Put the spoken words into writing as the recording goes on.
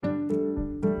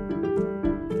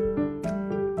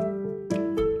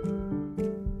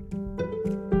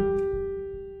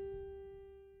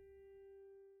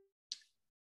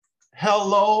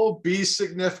Hello, Be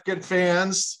Significant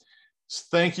fans.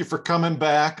 Thank you for coming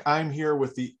back. I'm here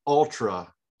with the ultra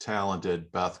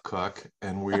talented Beth Cook,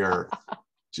 and we are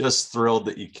just thrilled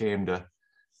that you came to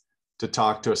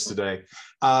talk to us today.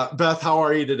 Beth, how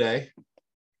are you today?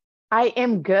 I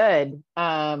am good.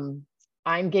 I'm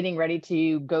getting ready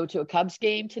to go to a Cubs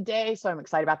game today, so I'm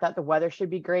excited about that. The weather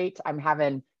should be great. I'm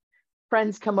having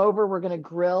friends come over. We're going to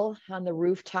grill on the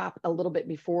rooftop a little bit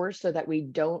before so that we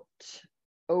don't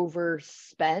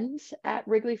overspend at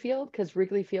Wrigley Field, because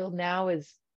Wrigley Field now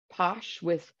is posh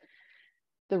with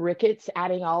the Ricketts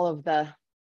adding all of the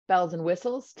bells and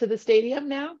whistles to the stadium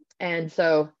now. And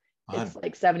so it's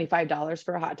like $75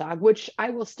 for a hot dog, which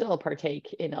I will still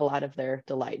partake in a lot of their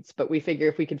delights. But we figure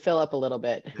if we could fill up a little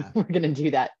bit, we're going to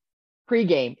do that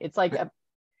pre-game. It's like, what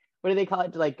do they call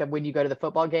it? Like when you go to the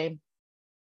football game?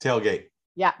 Tailgate.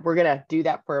 Yeah, we're going to do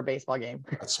that for a baseball game.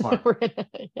 That's smart.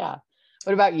 Yeah.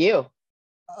 What about you?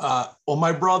 Well,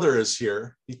 my brother is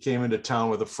here. He came into town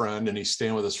with a friend and he's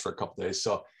staying with us for a couple of days.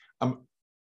 So I'm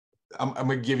going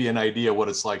to give you an idea what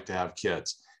it's like to have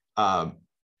kids.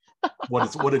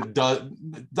 What it does,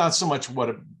 not so much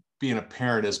being a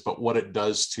parent is, but what it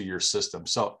does to your system.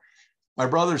 So my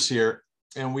brother's here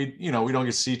and we don't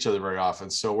get to see each other very often.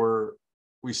 So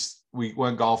we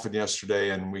went golfing yesterday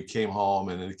and we came home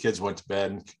and the kids went to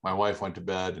bed and my wife went to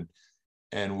bed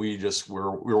and we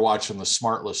were watching the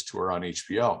Smart List tour on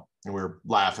HBO and we were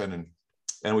laughing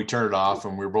and we turned it off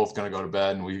and we were both going to go to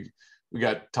bed and we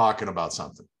got talking about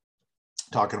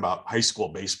high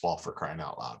school baseball, for crying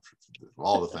out loud,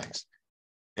 all the things.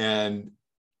 And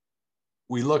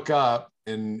we look up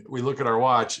and we look at our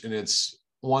watch and it's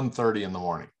 1:30 in the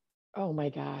morning. Oh my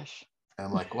gosh. And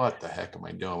I'm like, what the heck am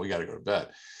I doing? We got to go to bed.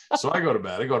 So I go to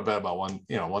bed about 1:30,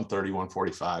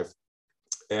 1:45.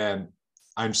 And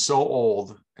I'm so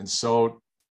old and so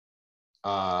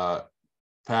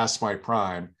past my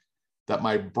prime that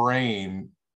my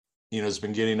brain, has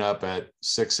been getting up at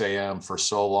 6 a.m. for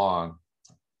so long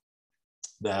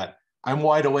that I'm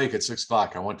wide awake at 6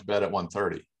 o'clock. I went to bed at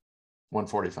 1:30,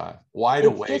 1:45, wide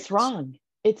awake. It's just wrong.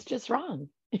 It's just wrong.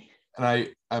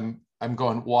 And I'm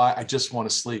going, why? I just want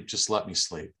to sleep. Just let me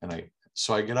sleep.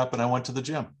 So I get up and I went to the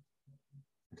gym.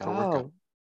 I got to work out.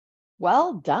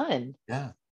 Well done.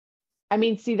 Yeah. I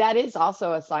mean, see, that is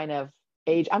also a sign of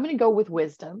age. I'm going to go with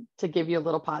wisdom to give you a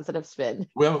little positive spin.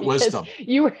 Well, wisdom.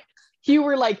 You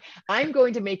were like, I'm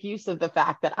going to make use of the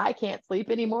fact that I can't sleep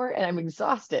anymore and I'm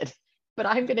exhausted, but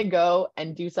I'm going to go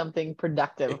and do something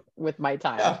productive with my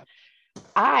time. Yeah.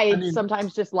 I mean,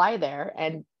 sometimes just lie there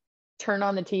and turn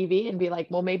on the TV and be like,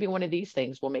 well, maybe one of these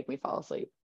things will make me fall asleep.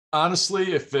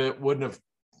 Honestly, if it wouldn't have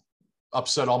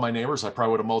upset all my neighbors, I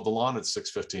probably would have mowed the lawn at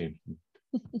 6:15.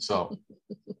 So,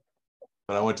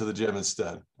 but I went to the gym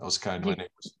instead. I was kind to my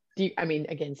neighbors. I mean,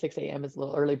 again, 6 a.m. is a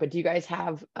little early, but do you guys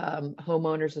have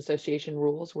homeowners association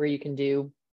rules where you can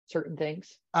do certain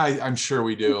things? I'm sure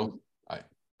we do.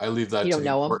 I leave that to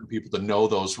the important people to know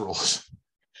those rules.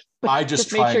 I just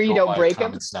try make sure you don't break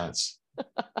common them. Sense.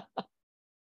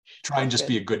 Try and just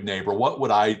be a good neighbor. What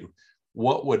would I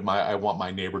want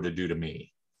my neighbor to do to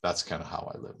me? That's kind of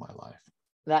how I live my life.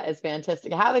 That is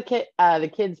fantastic. How the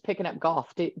kids picking up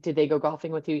golf? Did they go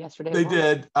golfing with you yesterday? They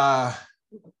did.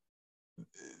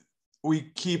 We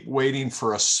keep waiting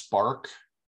for a spark,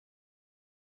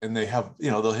 and they have,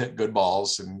 they'll hit good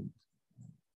balls and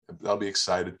they'll be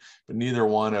excited, but neither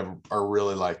one are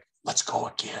really like, let's go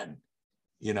again,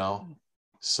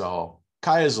 So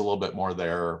Kaya's a little bit more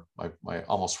there, my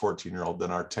almost 14-year-old,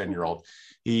 than our 10-year-old.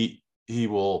 He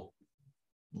will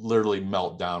literally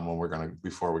melt down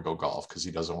before we go golf because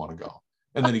he doesn't want to go.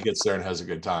 And then he gets there and has a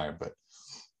good time. But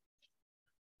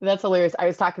that's hilarious. I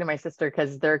was talking to my sister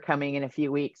because they're coming in a few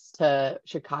weeks to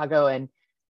Chicago, and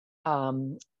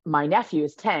my nephew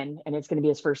is 10 and it's going to be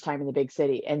his first time in the big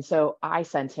city. And so I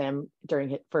sent him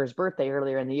for his birthday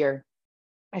earlier in the year,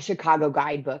 a Chicago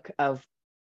guidebook of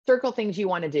circle things you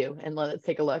want to do and let's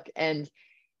take a look. And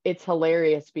it's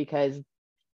hilarious because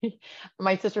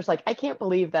my sister's like, I can't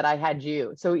believe that I had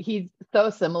you. So he's so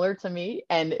similar to me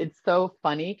and it's so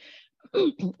funny.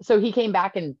 So he came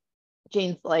back and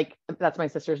Jane's like, that's my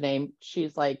sister's name.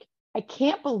 She's like, I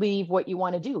can't believe what you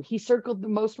want to do. He circled the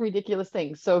most ridiculous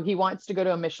things. So he wants to go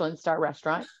to a Michelin star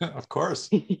restaurant. Of course.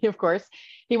 Of course.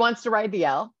 He wants to ride the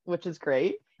L, which is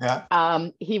great. Yeah.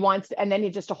 He wants to, and then he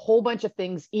just a whole bunch of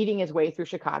things eating his way through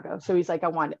Chicago. So he's like, I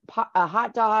want a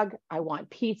hot dog. I want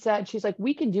pizza. And she's like,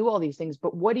 we can do all these things,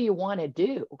 but what do you want to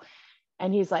do?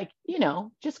 And he's like,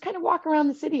 just kind of walk around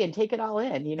the city and take it all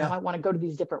in. I want to go to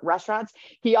these different restaurants.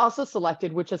 He also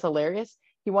selected, which is hilarious,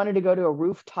 he wanted to go to a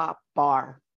rooftop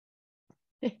bar.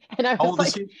 And I was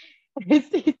like, He's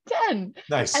 10.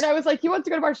 Nice. And I was like, he wants to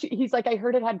go to bar. He's like, I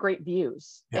heard it had great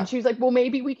views. Yeah. And she was like, well,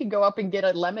 maybe we could go up and get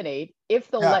a lemonade if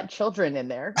they'll Yeah. let children in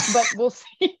there, but we'll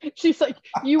see. She's like,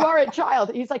 you are a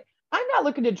child. He's like, I'm not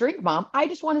looking to drink, Mom. I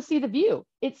just want to see the view.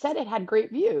 It said it had great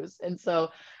views. And so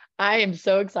I am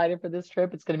so excited for this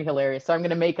trip. It's going to be hilarious. So I'm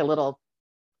going to make a little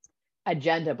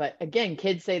agenda, but again,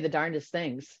 kids say the darndest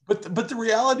things. But the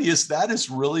reality is that is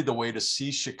really the way to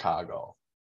see Chicago,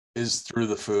 is through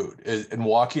the food and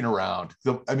walking around.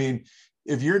 I mean,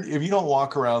 if you don't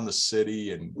walk around the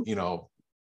city and, you know,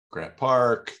 Grant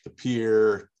Park, the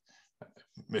Pier,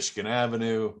 Michigan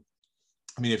Avenue,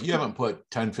 I mean, if you haven't put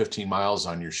 10, 15 miles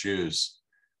on your shoes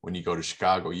when you go to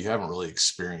Chicago, you haven't really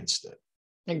experienced it.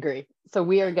 Agree. So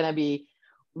we are going to be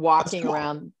walking cool.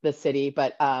 around the city,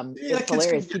 but it's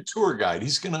hilarious. He's a tour guide.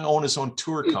 He's going to own his own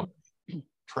tour company,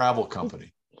 travel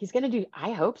company. He's going to do,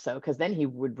 I hope so, because then he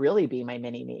would really be my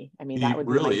mini me. I mean, He that would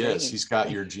really be my is. dream. He's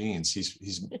got your genes.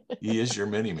 He is your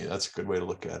mini me. That's a good way to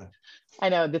look at it. I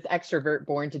know, this extrovert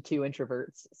born to 2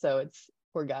 introverts. So it's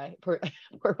poor guy, poor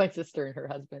my sister and her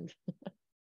husband.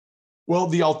 Well,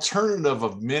 the alternative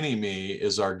of mini me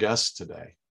is our guest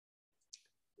today.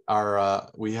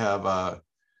 We have a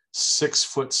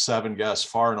 6'7" guest,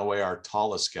 far and away our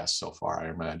tallest guest so far, I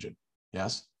imagine.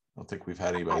 Yes, I don't think we've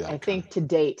had anybody that. I think to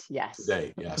date, yes. To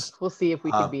date, yes. We'll see if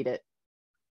we can beat it.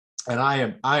 And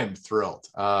I am thrilled.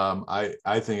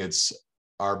 I think it's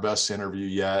our best interview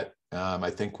yet. I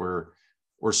think we're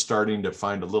starting to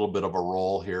find a little bit of a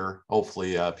role here.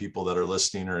 Hopefully, people that are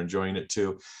listening are enjoying it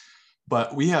too.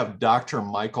 But we have Dr.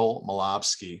 Michael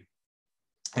Milobsky.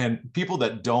 And people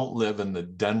that don't live in the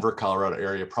Denver, Colorado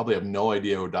area probably have no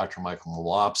idea who Dr. Michael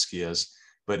Milobsky is,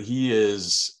 but he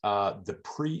is the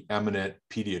preeminent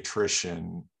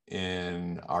pediatrician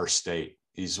in our state.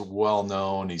 He's well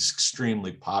known. He's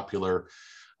extremely popular.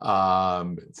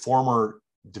 Former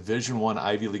Division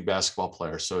I Ivy League basketball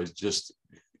player. So he's just,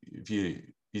 if you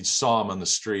saw him on the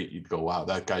street, you'd go, "Wow,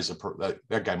 that guy's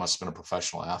that guy must have been a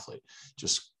professional athlete."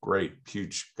 Just great,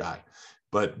 huge guy.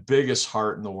 But biggest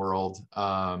heart in the world.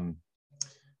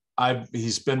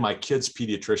 He's been my kid's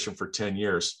pediatrician for 10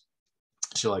 years.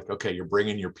 So like, okay, you're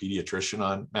bringing your pediatrician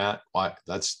on, Matt. Why?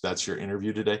 That's your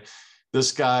interview today.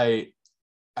 This guy,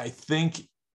 I think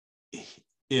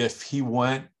if he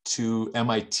went to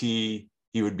MIT,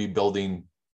 he would be building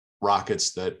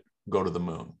rockets that go to the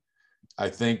moon. I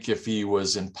think if he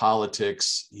was in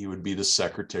politics, he would be the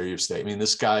Secretary of State. I mean,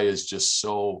 this guy is just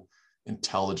so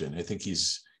intelligent. I think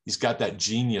he's got that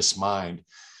genius mind.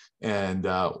 And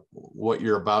what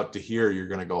you're about to hear, you're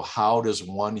going to go, how does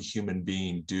one human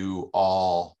being do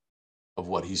all of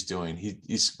what he's doing?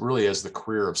 He's really has the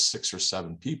career of 6 or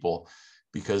 7 people,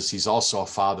 because he's also a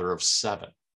father of 7.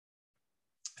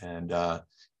 And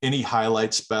any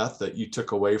highlights, Beth, that you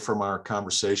took away from our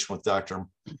conversation with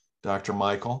Dr.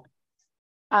 Michael?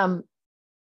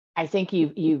 I think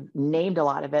you've named a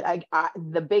lot of it.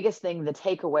 The biggest thing, the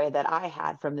takeaway that I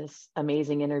had from this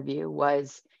amazing interview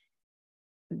was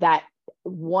that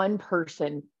one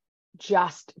person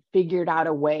just figured out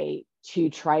a way to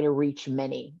try to reach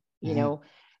many. You know,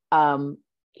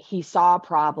 he saw a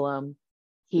problem.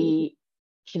 He's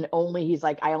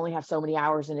like, I only have so many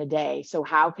hours in a day. So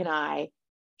how can I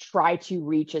try to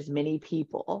reach as many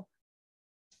people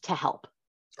to help?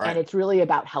 Right. And it's really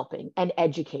about helping and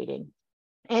educating,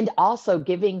 and also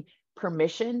giving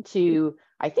permission to,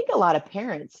 I think, a lot of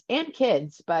parents and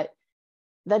kids, but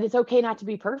that it's okay not to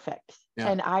be perfect. Yeah.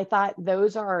 And I thought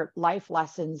those are life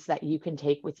lessons that you can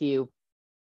take with you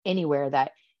anywhere,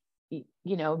 that, you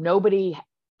know, nobody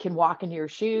can walk into your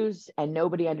shoes and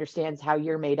nobody understands how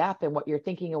you're made up and what you're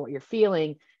thinking and what you're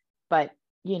feeling, but,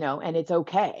 you know, and it's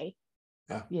okay.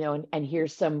 Yeah. You know, and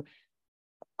here's some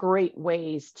great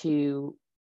ways to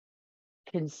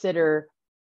consider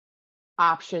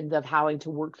options of how to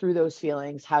work through those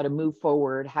feelings, how to move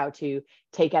forward, how to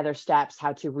take other steps,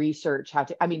 how to research,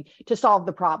 to solve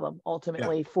the problem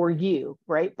ultimately for you,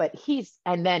 right? But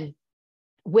and then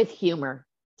with humor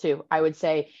too, I would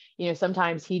say, you know,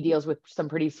 sometimes he deals with some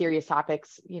pretty serious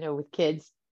topics, you know, with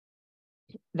kids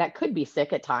that could be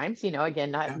sick at times, you know, again,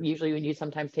 not usually when you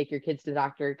sometimes take your kids to the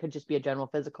doctor, it could just be a general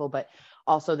physical, but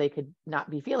also they could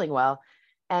not be feeling well.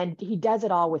 And he does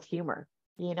it all with humor,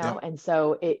 you know, and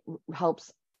so it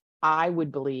helps. I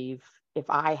would believe if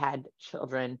I had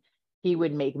children, he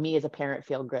would make me as a parent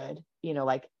feel good, you know,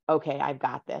 like, okay, I've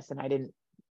got this and I didn't,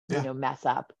 you know, mess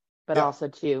up, but also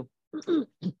too,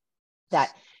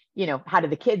 that, you know, how do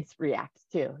the kids react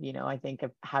too? You know, I think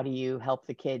of how do you help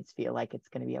the kids feel like it's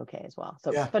going to be okay as well.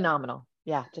 So phenomenal.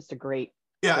 Yeah. Just a great.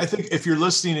 Yeah. I think if you're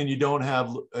listening and you don't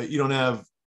have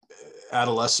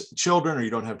adolescent children, or you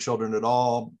don't have children at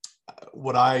all,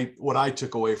 what I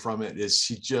took away from it is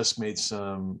he just made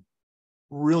some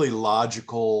really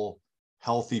logical,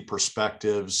 healthy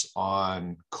perspectives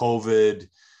on COVID,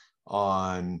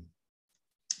 on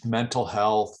mental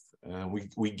health. And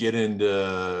we get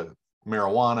into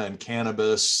marijuana and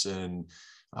cannabis and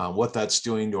what that's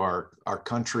doing to our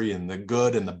country and the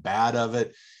good and the bad of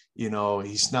it. You know,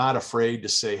 he's not afraid to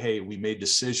say, hey, we made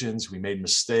decisions, we made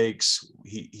mistakes.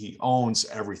 He owns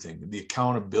everything. The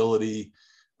accountability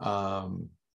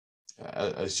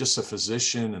as just a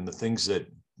physician and the things that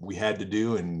we had to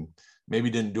do and maybe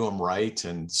didn't do them right.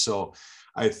 And so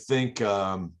I think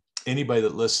anybody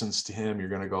that listens to him, you're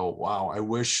going to go, wow, I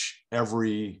wish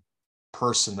every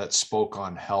person that spoke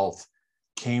on health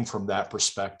came from that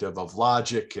perspective of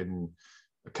logic and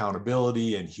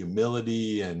accountability and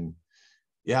humility. And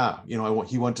yeah, you know,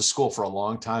 he went to school for a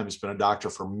long time. He's been a doctor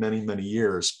for many, many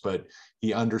years, but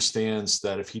he understands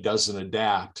that if he doesn't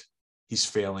adapt, he's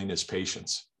failing his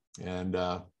patients. And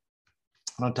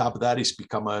on top of that, he's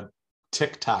become a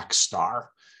TikTok star,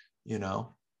 you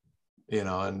know,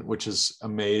 and which is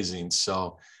amazing.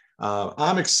 So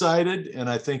I'm excited, and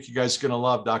I think you guys are going to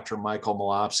love Dr. Michael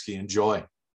Milobsky. Enjoy.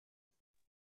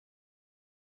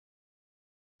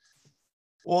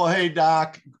 Well, hey,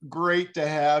 Doc, great to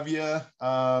have you.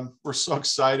 We're so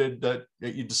excited that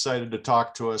you decided to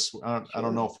talk to us. I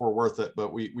don't know if we're worth it,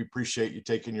 but we appreciate you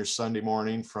taking your Sunday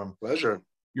morning from Pleasure.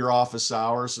 Your office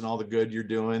hours and all the good you're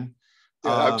doing.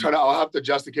 Yeah, I'll have to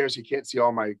adjust the camera so you can't see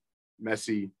all my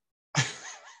messy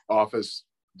office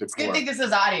decor. It's a good thing this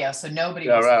is audio, so nobody.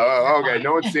 Yeah, will right.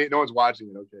 Okay, no one's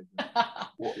watching it. Okay.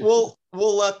 We'll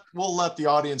let the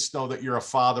audience know that you're a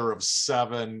father of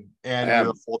 7 and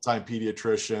you're a full-time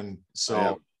pediatrician.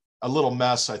 So a little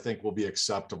mess, I think, will be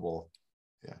acceptable.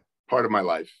 Yeah. Part of my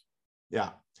life. Yeah.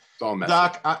 It's all messy.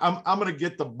 Doc, I'm going to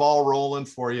get the ball rolling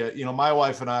for you. You know, my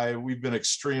wife and I, we've been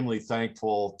extremely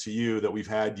thankful to you that we've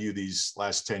had you these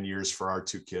last 10 years for our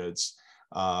 2 kids.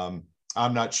 I'm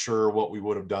not sure what we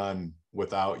would have done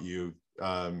without you.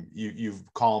 You've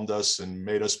calmed us and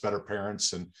made us better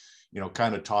parents, and you know,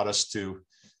 kind of taught us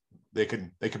they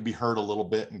can be hurt a little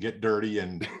bit and get dirty,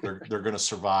 and they're going to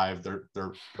survive. They're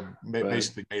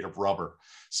basically made of rubber.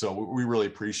 So we really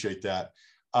appreciate that.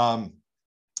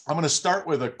 I'm going to start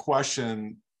with a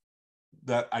question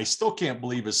that I still can't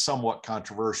believe is somewhat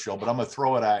controversial, but I'm going to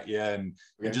throw it at you and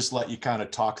just let you kind of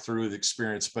talk through the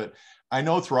experience. But I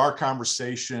know through our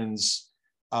conversations,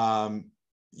 last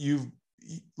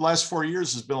 4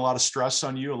 years has been a lot of stress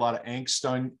on you, a lot of angst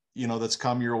on, you know, that's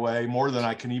come your way, more than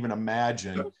I can even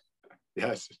imagine.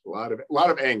 Yes, a lot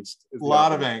of angst. A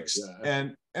lot of angst. Yeah.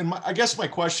 And I guess my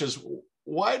question is,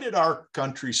 why did our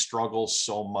country struggle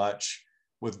so much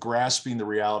with grasping the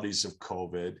realities of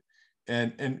COVID?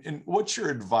 And what's your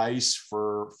advice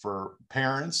for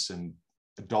parents and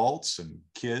adults and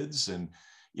kids? And,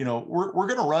 you know, we're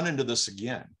going to run into this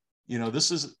again. You know,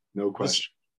 this is no question.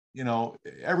 You know,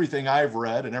 everything I've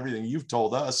read and everything you've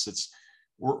told us,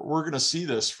 we're going to see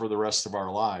this for the rest of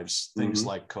our lives, things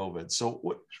like COVID. So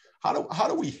how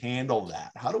do we handle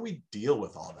that? How do we deal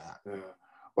with all that? Yeah.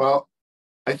 Well,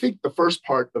 I think the first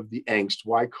part of the angst,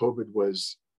 why COVID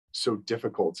was so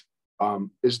difficult,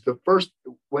 is the first,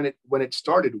 when it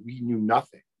started, we knew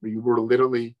nothing. We were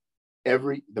literally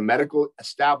the medical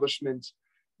establishment,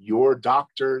 your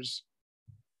doctors,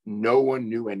 no one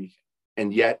knew anything.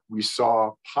 And yet we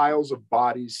saw piles of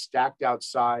bodies stacked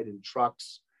outside in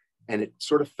trucks. And it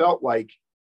sort of felt like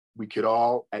we could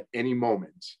all at any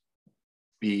moment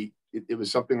it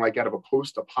was something like out of a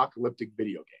post-apocalyptic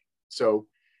video game. So,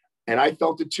 and I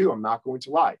felt it too, I'm not going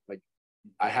to lie. Like,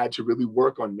 I had to really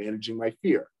work on managing my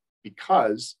fear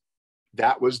because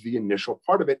that was the initial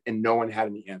part of it and no one had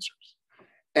any answers.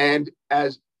 And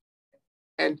as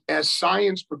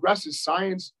science progresses,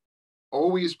 science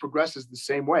always progresses the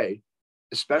same way,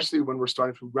 especially when we're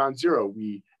starting from ground zero.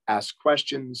 We ask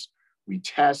questions, we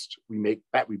test, we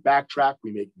backtrack,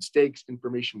 we make mistakes,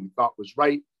 information we thought was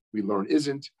right, we learn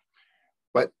isn't.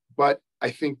 But I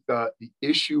think the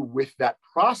issue with that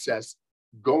process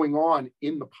going on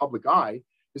in the public eye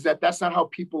is that that's not how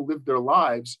people live their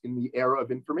lives in the era of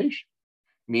information.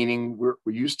 Meaning we're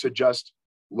used to just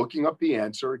looking up the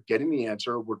answer, getting the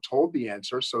answer, we're told the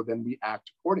answer, so then we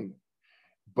act accordingly.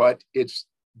 But it's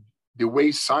the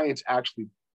way science actually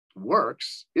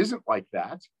works isn't like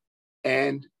that.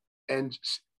 And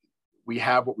we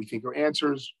have what we think are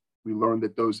answers. We learn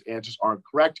that those answers aren't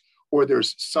correct, or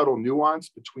there's subtle nuance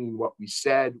between what we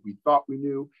said, we thought we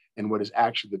knew, and what is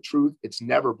actually the truth. It's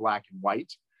never black and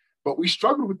white. But we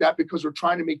struggle with that because we're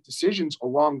trying to make decisions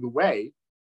along the way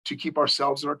to keep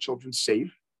ourselves and our children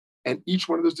safe. And each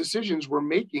one of those decisions we're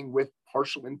making with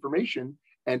partial information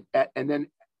And then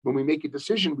when we make a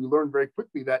decision, we learn very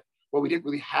quickly that, well, we didn't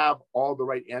really have all the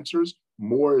right answers.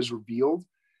 More is revealed.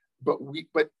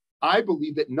 But I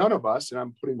believe that none of us, and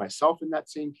I'm putting myself in that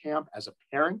same camp as a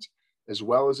parent, as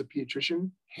well as a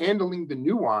pediatrician, handling the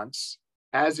nuance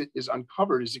as it is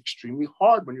uncovered is extremely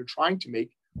hard when you're trying to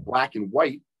make black and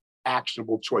white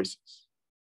actionable choices.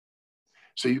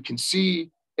 So you can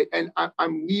see, and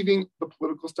I'm leaving the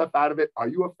political stuff out of it. Are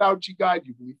you a Fauci guy? Do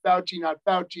you believe Fauci, not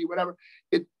Fauci, whatever?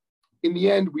 In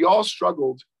the end, we all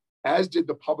struggled, as did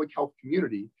the public health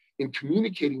community, in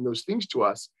communicating those things to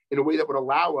us in a way that would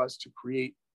allow us to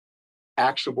create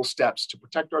actionable steps to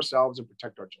protect ourselves and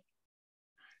protect our children.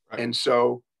 Right. And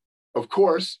so, of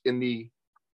course, in the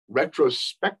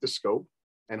retrospectoscope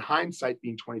and hindsight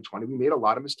being 2020, we made a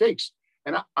lot of mistakes.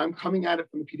 And I'm coming at it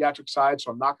from the pediatric side,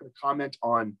 so I'm not going to comment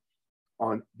on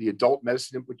the adult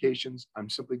medicine implications. I'm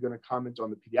simply going to comment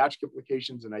on the pediatric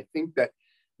implications. And I think that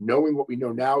knowing what we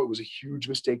know now, it was a huge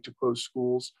mistake to close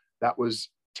schools. That was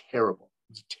terrible.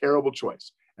 It's a terrible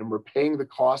choice. And we're paying the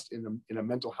cost in a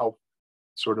mental health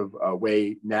sort of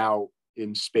way now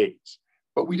in spades.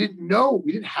 But we didn't know,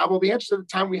 we didn't have all the answers at the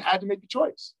time. We had to make a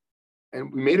choice.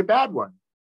 And we made a bad one.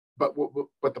 But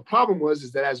the problem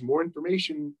was that as more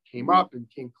information came up and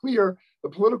came clear, the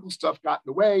political stuff got in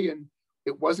the way, and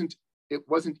it wasn't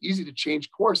easy to change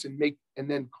course and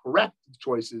then correct the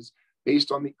choices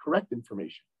based on the correct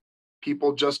information.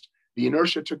 People the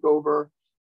inertia took over.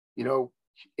 You know,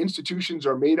 institutions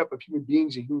are made up of human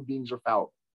beings, and human beings are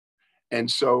fallible. And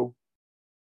so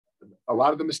a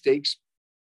lot of the mistakes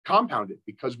compounded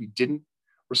because we didn't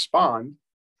respond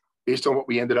based on what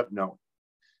we ended up knowing.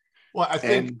 Well, I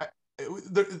think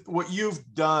what you've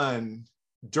done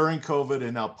during COVID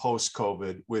and now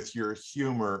post-COVID with your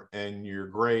humor and your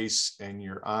grace and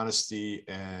your honesty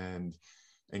and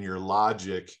your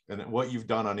logic and what you've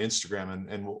done on Instagram,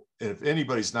 and if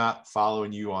anybody's not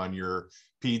following you on your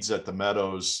Peds at the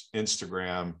Meadows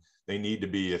Instagram, they need to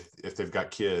be if they've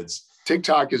got kids.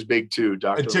 TikTok is big too,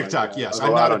 Dr. And TikTok, yes.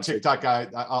 I'm not a TikTok guy.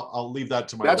 I'll leave that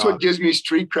to my That's daughter. what gives me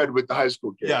street cred with the high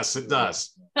school kids. Yes, it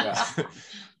does. Yeah.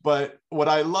 But what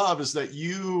I love is that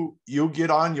you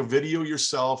get on, you video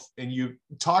yourself, and you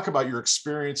talk about your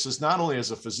experiences, not only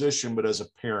as a physician, but as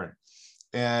a parent.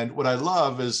 And what I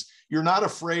love is you're not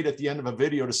afraid at the end of a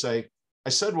video to say, I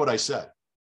said what I said.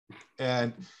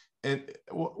 And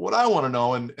what I want to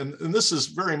know, and this has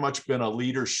very much been a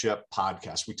leadership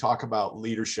podcast. We talk about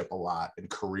leadership a lot and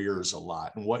careers a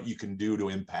lot and what you can do to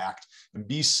impact and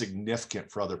be significant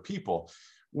for other people.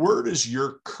 Where does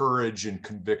your courage and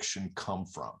conviction come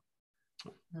from?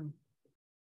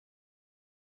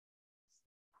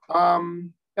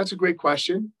 That's a great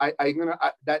question.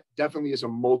 That definitely is a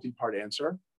multi-part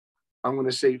answer. I'm going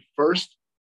to say first,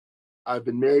 I've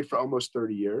been married for almost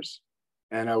 30 years,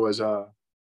 and I was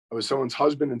someone's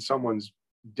husband and someone's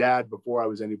dad before I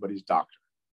was anybody's doctor.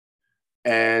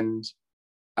 And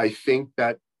I think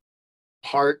that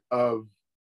part of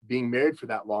being married for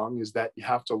that long is that you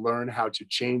have to learn how to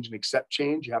change and accept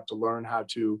change. You have to learn how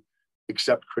to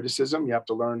accept criticism. You have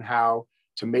to learn how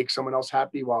to make someone else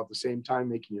happy while at the same time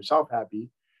making yourself happy.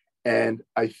 And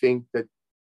I think that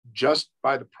just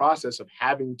by the process of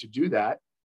having to do that,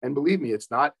 and believe me,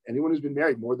 it's not anyone who's been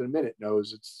married more than a minute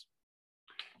knows it's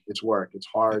work. It's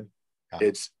hard.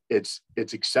 Yeah.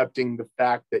 It's accepting the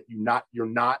fact that you're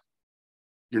not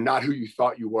who you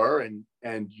thought you were,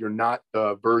 and you're not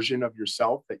the version of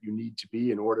yourself that you need to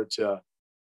be in order to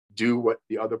do what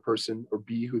the other person or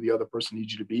be who the other person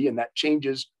needs you to be. And that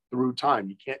changes through time.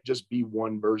 You can't just be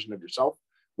one version of yourself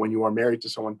when you are married to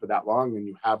someone for that long and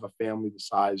you have a family the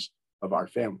size of our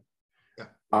family.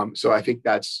 Yeah. So I think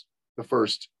that's the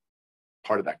first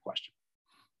part of that question.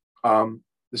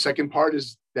 The second part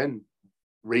is then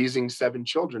raising 7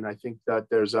 children. I think that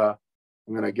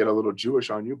I'm going to get a little Jewish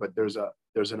on you, but there's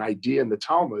an idea in the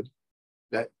Talmud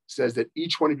that says that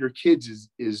each one of your kids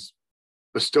is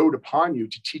bestowed upon you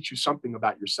to teach you something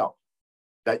about yourself,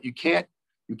 that you can't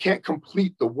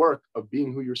complete the work of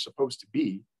being who you're supposed to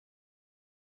be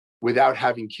without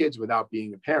having kids, without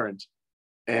being a parent,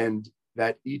 and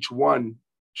that each one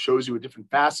shows you a different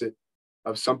facet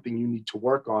of something you need to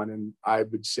work on. And I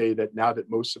would say that now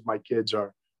that most of my kids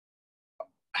are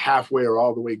halfway or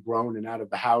all the way grown and out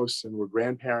of the house and we're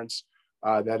grandparents,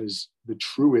 that is the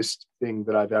truest thing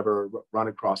that I've ever run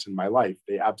across in my life.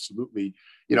 They absolutely,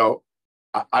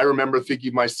 I remember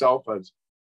thinking myself as,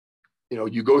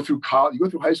 you go through college, you go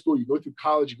through high school, you go through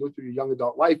college, you go through your young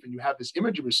adult life, and you have this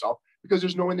image of yourself because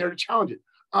there's no one there to challenge it.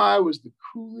 I was the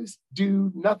coolest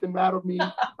dude, nothing mattered me.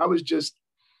 I was just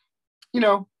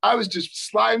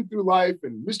sliding through life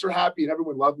and Mr. Happy, and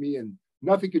everyone loved me, and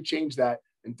nothing could change that.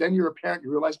 And then you're a parent,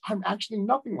 you realize I'm actually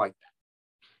nothing like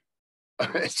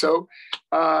that. So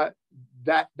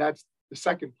that's the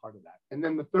second part of that. And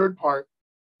then the third part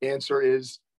answer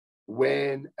is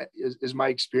my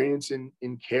experience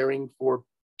in caring for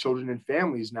children and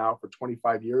families now for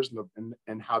 25 years,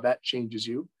 and how that changes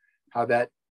you, how that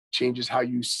changes how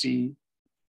you see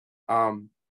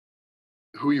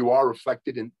who you are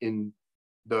reflected in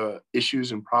the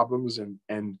issues and problems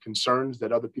and concerns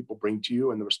that other people bring to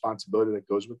you, and the responsibility that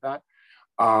goes with that.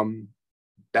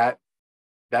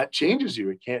 That changes you.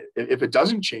 It can't, if it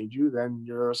doesn't change you, then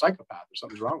you're a psychopath or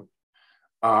something's wrong with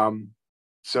you.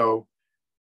 So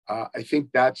I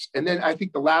think that's, and then I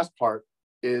think the last part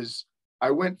is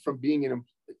I went from being in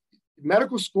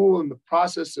medical school in the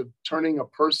process of turning a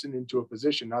person into a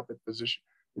physician, not that physician,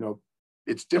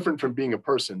 it's different from being a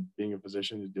person, being a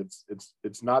physician.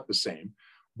 It's not the same,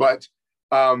 but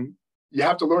you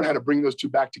have to learn how to bring those two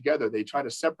back together. They try to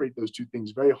separate those two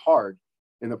things very hard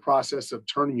in the process of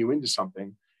turning you into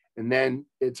something. And then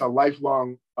it's a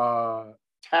lifelong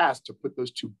task to put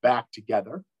those two back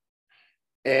together.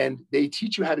 And they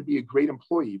teach you how to be a great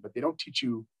employee, but they don't teach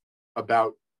you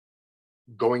about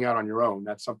going out on your own.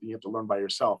 That's something you have to learn by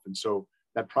yourself. And so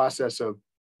that process of,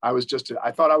 I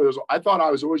thought I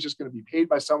was always just going to be paid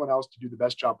by someone else to do the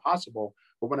best job possible.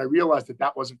 But when I realized that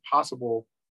that wasn't possible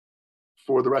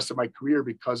for the rest of my career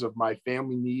because of my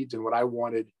family needs and what I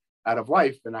wanted out of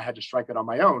life, and I had to strike it on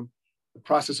my own, the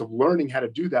process of learning how to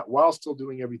do that while still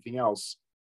doing everything else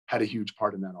had a huge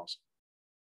part in that also.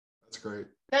 That's great.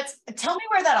 Tell me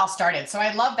where that all started. So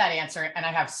I love that answer, and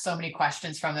I have so many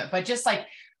questions from it, but just like,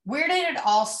 where did it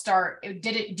all start?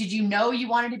 Did you know you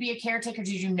wanted to be a caretaker?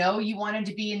 Did you know you wanted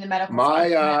to be in the medical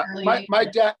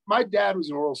field? My dad was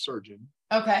an oral surgeon.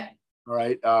 Okay. All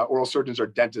right. Oral surgeons are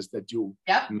dentists that do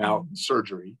mouth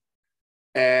surgery.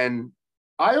 And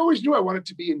I always knew I wanted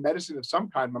to be in medicine of some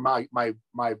kind. My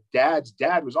dad's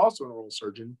dad was also an oral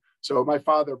surgeon. So my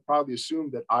father probably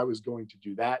assumed that I was going to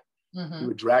do that. Mm-hmm. He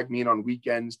would drag me in on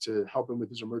weekends to help him with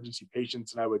his emergency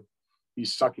patients, and I would be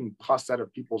sucking pus out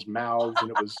of people's mouths.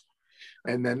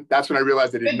 And then that's when I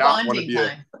realized I did not want to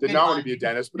be a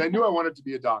dentist, but I knew I wanted to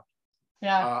be a doctor.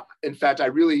 Yeah. In fact,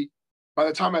 by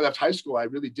the time I left high school, I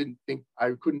really didn't think,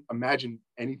 I couldn't imagine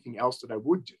anything else that I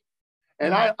would do.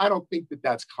 And I don't think that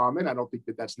that's common. I don't think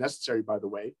that that's necessary, by the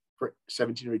way, for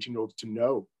 17 or 18-year-olds to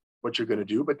know what you're going to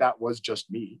do, but that was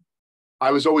just me.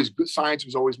 I was always good. Science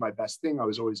was always my best thing. I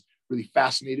was always really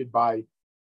fascinated by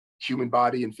human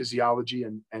body and physiology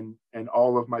and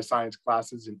all of my science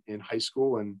classes in high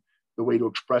school. And the way to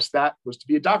express that was to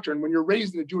be a doctor. And when you're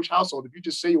raised in a Jewish household, if you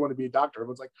just say you want to be a doctor,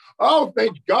 everyone's like, oh,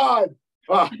 thank God.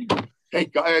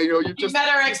 Thank God. You met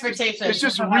our expectations. It's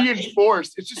just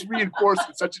reinforced. It's just reinforced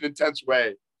in such an intense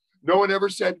way. No one ever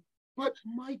said, but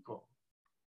Michael,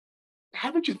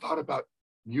 haven't you thought about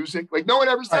music? Like, no one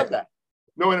ever said that.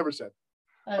 No one ever said.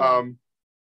 And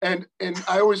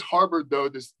I always harbored, though,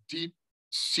 this deep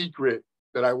secret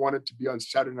that I wanted to be on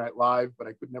Saturday Night Live, but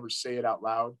I could never say it out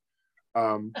loud.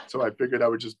 So I figured I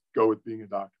would just go with being a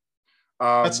doctor.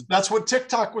 That's what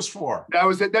TikTok was for. That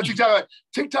was it. That's exactly right.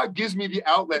 TikTok gives me the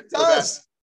outlet. It does.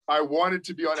 I wanted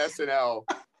to be on SNL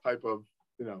type of,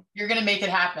 You're going to make it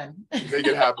happen. Make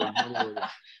it happen.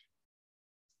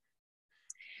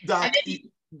 Doc,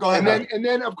 go ahead. And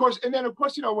then of course, when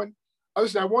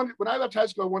I left high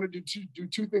school, I wanted to do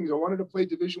two things. I wanted to play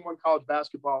Division I college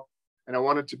basketball, and I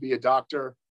wanted to be a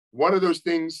doctor. One of those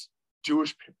things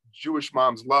Jewish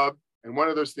moms love, and one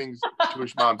of those things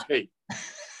Jewish moms hate.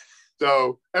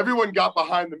 So everyone got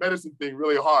behind the medicine thing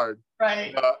really hard.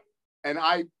 Right. And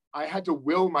I had to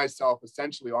will myself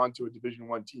essentially onto a Division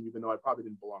I team, even though I probably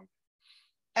didn't belong.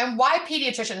 And why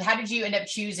pediatrician? How did you end up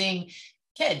choosing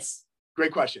kids?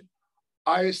 Great question.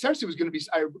 I essentially was going to be,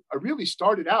 I really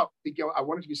started out thinking I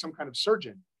wanted to be some kind of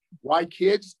surgeon. Why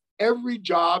kids? Every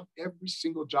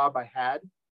single job I had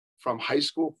from high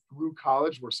school through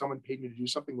college where someone paid me to do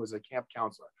something was a camp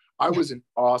counselor. I was an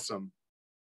awesome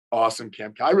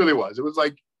camp counselor. I really was. It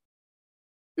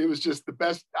was just the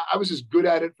best. I was just good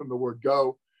at it from the word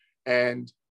go.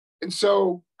 And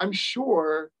so I'm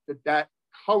sure that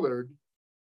colored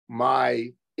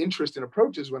my interest and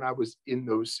approaches when I was in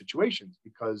those situations,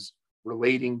 because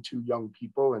relating to young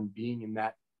people and being in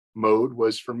that mode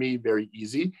was for me very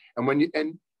easy.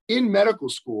 And in medical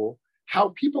school, a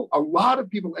lot of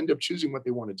people end up choosing what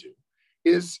they want to do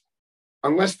is,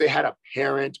 unless they had a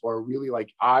parent or really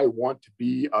like, I want to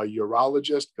be a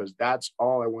urologist because that's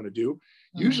all I want to do.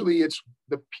 Mm-hmm. Usually it's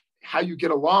how you get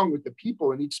along with the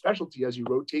people in each specialty as you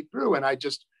rotate through. And I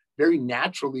just very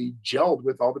naturally gelled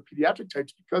with all the pediatric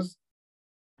types because,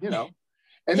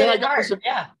 And then I got,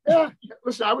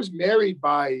 listen, I was married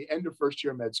by end of first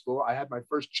year of med school. I had my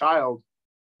first child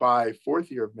by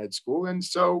fourth year of med school. And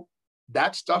so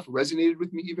that stuff resonated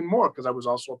with me even more because I was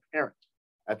also a parent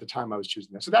at the time I was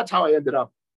choosing that. So that's how I ended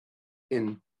up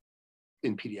in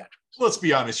pediatrics. Let's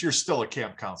be honest, you're still a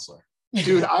camp counselor.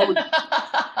 Dude,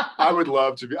 I would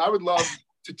love to be. I would love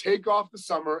to take off the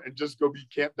summer and just go be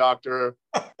camp doctor.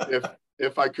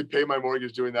 If I could pay my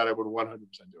mortgage doing that, I would 100%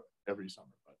 do it every summer,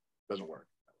 but it doesn't work.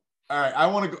 All right, I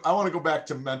want to go back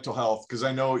to mental health because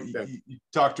I know you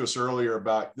talked to us earlier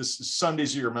about this.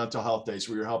 Sundays are your mental health days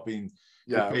where you're helping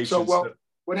patients. So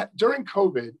during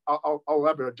COVID, I'll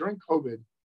elaborate. During COVID,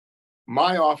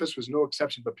 my office was no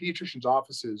exception, but pediatricians'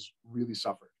 offices really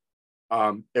suffered.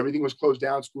 Everything was closed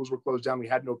down. Schools were closed down. We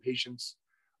had no patients.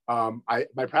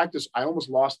 My practice, I almost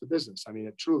lost the business. I mean,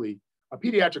 a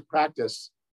pediatric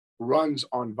practice runs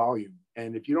on volume.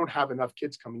 And if you don't have enough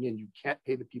kids coming in, you can't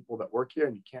pay the people that work here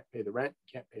and you can't pay the rent,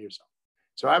 you can't pay yourself.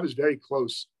 So I was very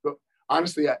close. But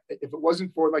honestly, if it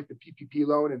wasn't for like the PPP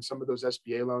loan and some of those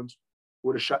SBA loans,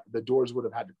 the doors would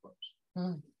have had to close.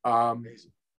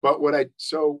 But what I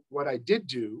did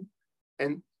do,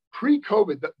 and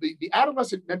pre-COVID, the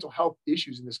adolescent mental health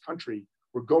issues in this country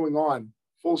were going on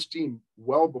full steam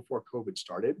well before COVID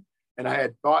started. And I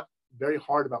had thought very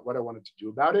hard about what I wanted to do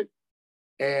about it.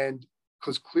 And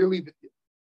because clearly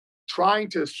trying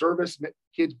to service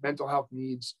kids' mental health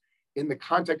needs in the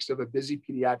context of a busy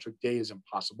pediatric day is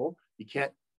impossible. You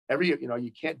can't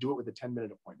you can't do it with a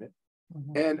 10-minute appointment.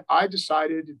 Mm-hmm. And I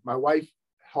decided, my wife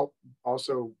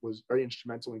also was very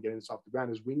instrumental in getting this off the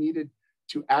ground, is we needed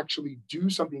to actually do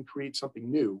something, create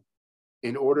something new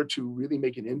in order to really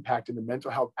make an impact in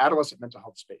the adolescent mental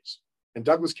health space. In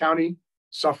Douglas County,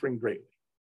 suffering greatly,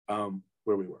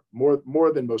 where we were,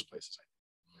 more than most places, I think.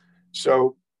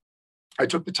 So I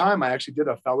took the time. I actually did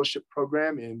a fellowship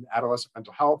program in adolescent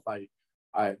mental health.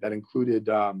 That included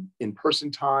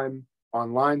in-person time,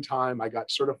 online time. I got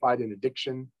certified in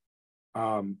addiction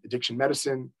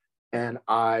medicine, and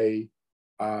I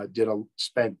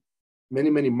spent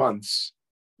many months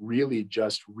really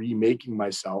just remaking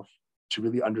myself to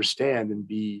really understand and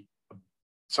be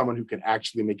someone who can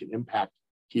actually make an impact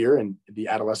here in the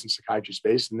adolescent psychiatry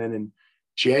space. And then in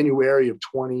January of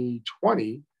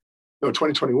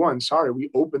 2021, we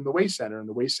opened the Way Center, and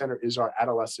the Way Center is our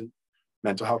adolescent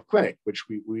mental health clinic, which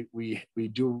we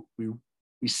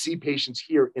see patients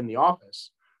here in the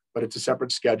office, but it's a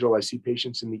separate schedule. I see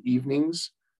patients in the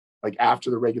evenings, like after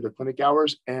the regular clinic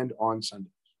hours, and on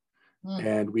Sundays.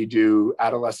 And we do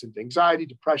adolescent anxiety,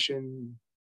 depression,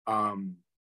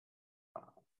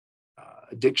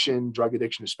 addiction, drug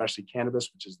addiction, especially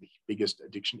cannabis, which is the biggest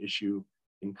addiction issue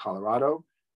in Colorado,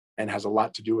 and has a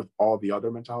lot to do with all the other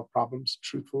mental health problems,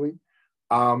 truthfully.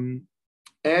 And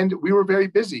we were very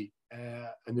busy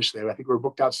initially. I think we were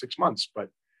booked out 6 months,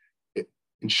 but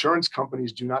insurance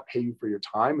companies do not pay you for your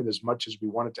time. And as much as we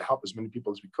wanted to help as many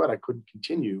people as we could, I couldn't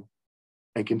continue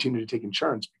to take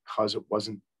insurance because it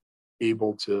wasn't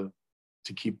able to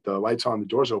keep the lights on, the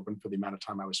doors open for the amount of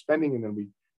time I was spending. And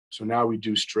then now we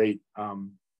do straight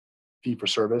fee for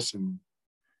service, and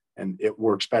it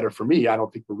works better for me. I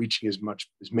don't think we're reaching as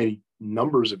many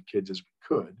numbers of kids as we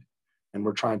could. And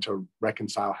we're trying to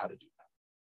reconcile how to do that.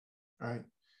 All right.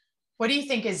 What do you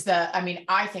think is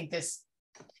I think this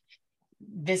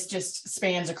just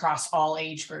spans across all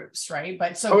age groups, right?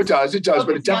 But it does,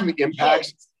 but it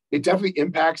definitely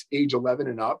impacts age 11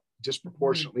 and up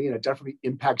disproportionately. Mm-hmm. And it definitely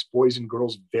impacts boys and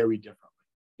girls very differently.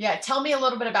 Yeah. Tell me a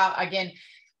little bit about, again,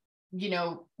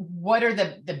 what are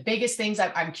the biggest things?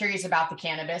 I'm curious about the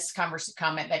cannabis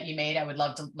comment that you made. I would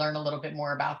love to learn a little bit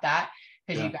more about that,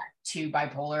 because you've got two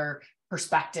bipolar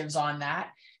perspectives on that.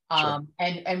 Sure.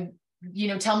 And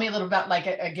tell me a little about, like,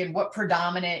 again, what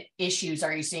predominant issues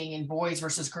are you seeing in boys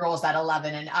versus girls, that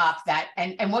 11 and up,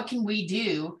 and what can we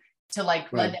do to lend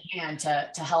a hand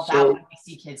to help out when we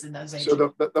see kids in those ages?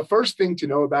 So the first thing to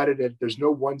know about it is there's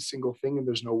no one single thing and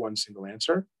there's no one single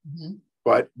answer. Mm-hmm.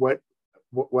 But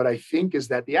what I think is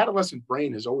that the adolescent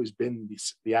brain has always been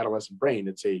the adolescent brain.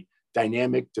 It's a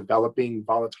dynamic, developing,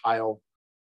 volatile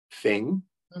thing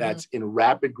that's in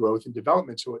rapid growth and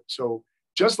development. So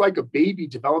just like a baby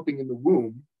developing in the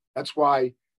womb, that's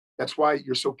why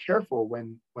you're so careful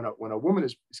when a woman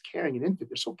is carrying an infant.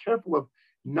 They're so careful of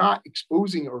not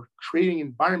exposing or creating an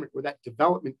environment where that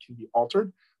development can be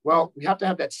altered. Well, we have to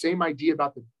have that same idea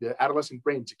about the adolescent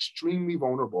brain. It's extremely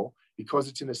vulnerable because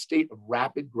it's in a state of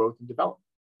rapid growth and development.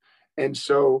 And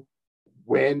so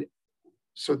the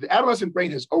adolescent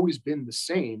brain has always been the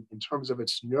same in terms of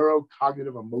its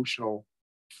neurocognitive emotional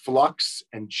flux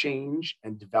and change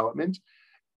and development.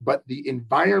 But the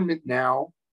environment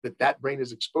now that brain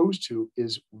is exposed to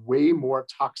is way more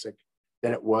toxic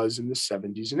than it was in the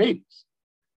 70s and 80s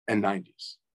and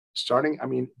 90s.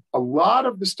 A lot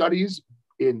of the studies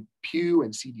in Pew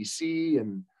and CDC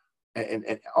and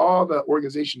all the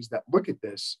organizations that look at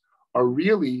this are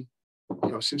really,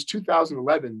 since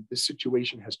 2011, this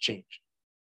situation has changed.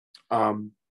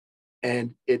 And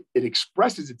it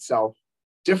expresses itself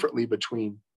differently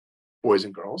between boys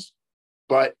and girls,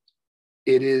 but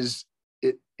its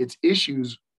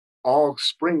issues all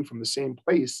spring from the same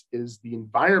place. Is the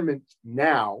environment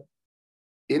now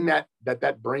in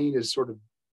that brain is sort of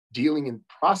dealing and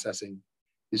processing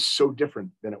is so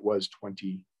different than it was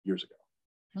 20 years ago.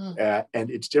 And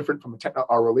it's different from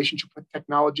our relationship with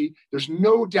technology. There's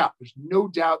no doubt,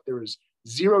 there is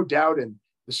zero doubt. And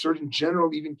the Surgeon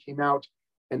General even came out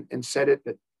and said it,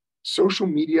 that social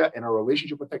media and our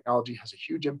relationship with technology has a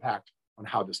huge impact on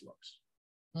how this looks.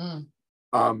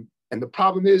 And the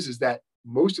problem is that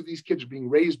most of these kids are being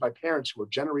raised by parents who are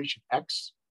Generation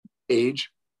X age,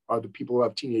 are the people who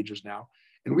have teenagers now.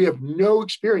 And we have no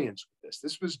experience with this.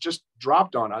 This was just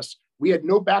dropped on us. We had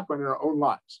no background in our own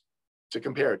lives to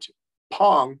compare it to.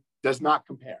 Pong does not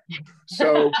compare.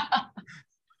 So,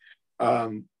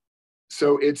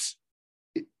 so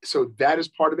that is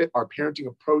part of it. Our parenting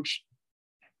approach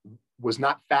was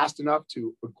not fast enough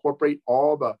to incorporate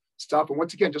all the stuff. And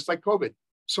once again, just like COVID,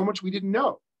 so much we didn't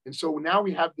know. And so now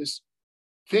we have this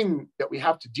thing that we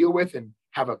have to deal with and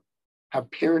have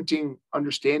parenting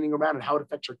understanding around and how it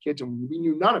affects our kids. And we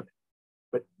knew none of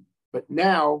it, but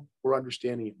now we're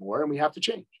understanding it more and we have to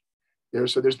change.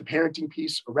 There's the parenting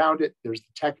piece around it. There's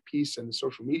the tech piece and the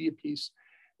social media piece.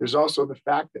 There's also the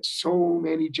fact that so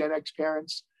many Gen X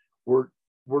parents were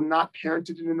not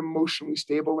parented in an emotionally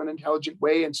stable and intelligent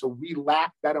way. And so we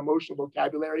lack that emotional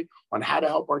vocabulary on how to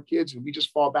help our kids. And we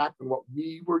just fall back on what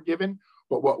we were given.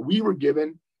 But what we were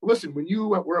given, listen, when you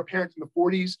were a parent in the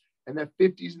 40s and the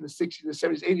 50s and the 60s and the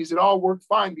 70s, 80s, it all worked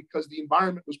fine because the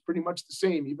environment was pretty much the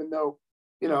same, even though,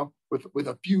 with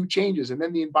a few changes. And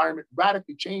then the environment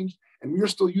radically changed and we are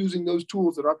still using those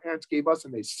tools that our parents gave us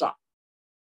and they suck.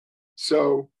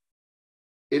 So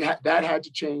that had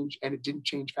to change and it didn't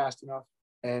change fast enough.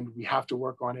 And we have to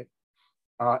work on it.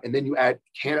 And then you add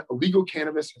illegal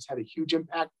cannabis has had a huge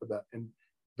impact and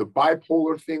the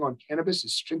bipolar thing on cannabis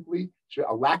is strictly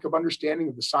a lack of understanding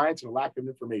of the science and a lack of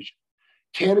information.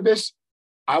 Cannabis,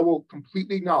 I will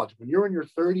completely acknowledge, when you're in your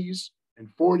 30s and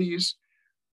 40s,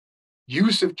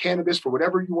 use of cannabis for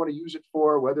whatever you want to use it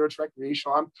for, whether it's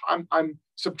recreational, I'm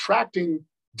subtracting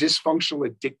dysfunctional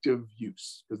addictive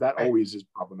use because that always is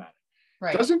problematic.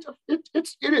 Right.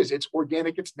 It's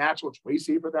organic, it's natural, it's way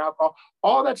safer than alcohol.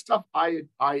 All that stuff I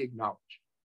acknowledge.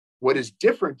 What is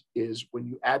different is when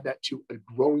you add that to a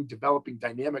growing, developing,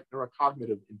 dynamic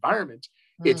neurocognitive environment,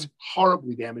 it's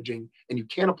horribly damaging and you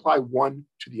can't apply one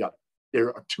to the other.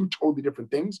 There are two totally different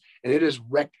things and it has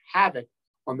wreaked havoc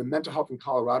on the mental health in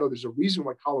Colorado. There's a reason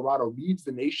why Colorado leads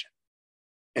the nation.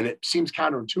 And it seems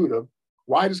counterintuitive.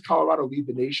 Why does Colorado lead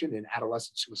the nation in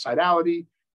adolescent suicidality,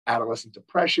 adolescent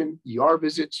depression, ER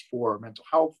visits for mental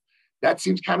health? That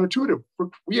seems counterintuitive.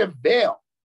 We have Vail.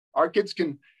 Our kids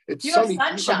can, it's sunny.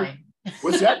 Sunshine.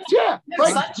 What's that? Yeah,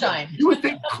 right. Sunshine. You would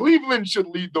think Cleveland should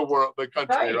lead the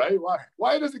country, right?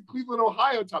 Why doesn't Cleveland,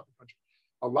 Ohio top the country?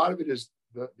 A lot of it is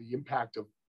the impact of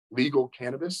legal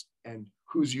cannabis and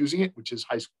who's using it, which is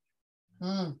high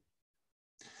school.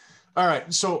 All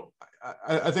right. So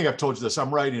I think I've told you this.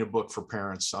 I'm writing a book for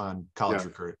parents on college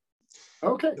recruiting.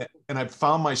 Okay. And I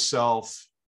found myself,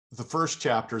 the first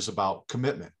chapter is about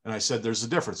commitment. And I said, there's a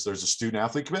difference. There's a student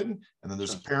athlete commitment, and then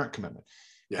there's a parent commitment.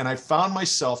 Yeah. And I found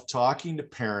myself talking to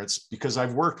parents because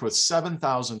I've worked with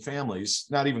 7,000 families,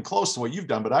 not even close to what you've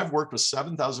done, but I've worked with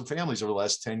 7,000 families over the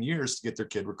last 10 years to get their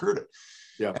kid recruited.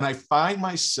 Yeah. And I find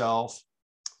myself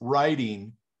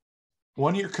writing,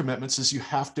 one of your commitments is you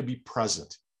have to be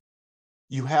present.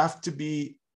 You have to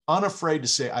be unafraid to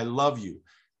say, I love you.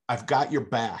 I've got your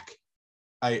back.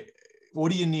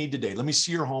 What do you need today? Let me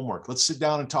see your homework. Let's sit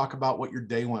down and talk about what your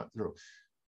day went through.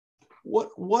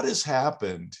 What has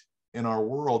happened in our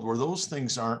world where those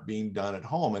things aren't being done at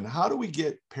home? And how do we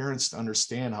get parents to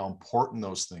understand how important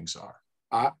those things are?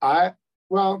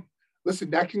 Well, listen,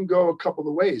 that can go a couple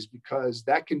of ways because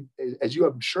that can, as you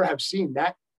I'm sure have seen,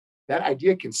 that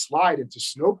idea can slide into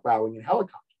snow plowing and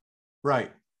helicopter.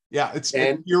 Right. Yeah,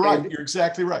 you're right. You're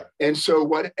exactly right. And so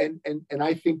and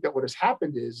I think that what has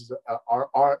happened is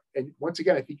and once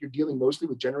again, I think you're dealing mostly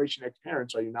with Generation X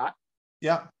parents, are you not?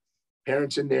 Yeah.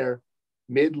 Parents in their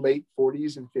late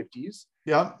 40s and 50s.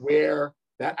 Yeah. Where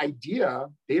that idea,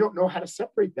 they don't know how to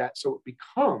separate that. So it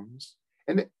becomes,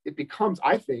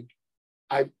 I think,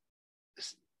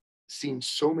 seen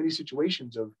so many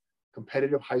situations of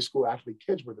competitive high school athlete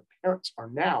kids where the parents are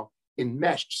now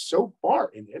enmeshed so far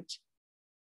in it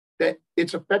that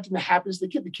it's affecting the happiness of the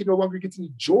kid. The kid no longer gets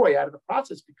any joy out of the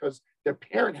process because their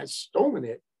parent has stolen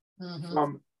it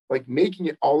from like making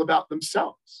it all about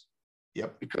themselves.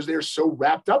 Yep. Because they're so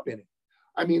wrapped up in it.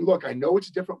 I mean, look, I know it's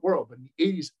a different world, but in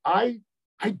the 80s,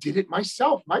 I did it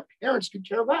myself. My parents could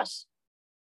care less.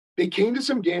 They came to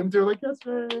some games. They're like, that's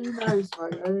very nice,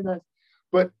 very nice.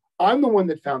 But I'm the one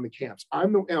that found the camps.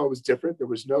 And it was different. There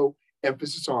was no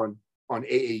emphasis on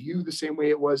AAU the same way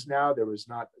it was now. There was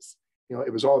not this,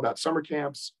 it was all about summer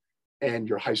camps and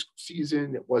your high school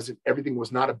season. Everything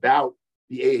was not about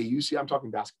the AAU. See, I'm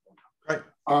talking basketball now.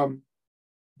 Right.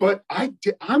 But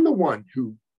I'm the one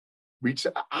who reached,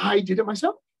 I did it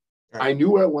myself. Right. I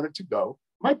knew where I wanted to go.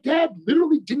 My dad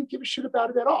literally didn't give a shit about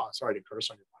it at all. Sorry to curse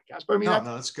on your podcast, but I mean,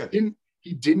 no, that's good.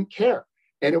 He didn't care.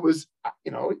 And it was,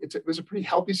 it was a pretty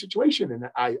healthy situation. And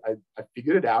I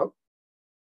figured it out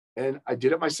and I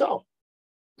did it myself.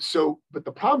 So, but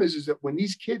the problem is that when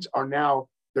these kids are now,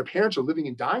 their parents are living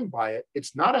and dying by it,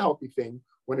 it's not a healthy thing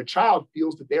when a child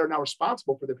feels that they are now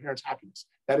responsible for their parents' happiness.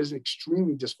 That is an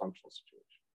extremely dysfunctional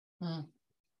situation.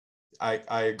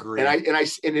 I agree. And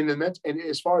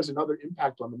as far as another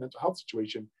impact on the mental health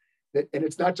situation, and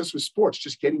it's not just with sports,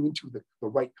 just getting into the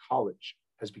right college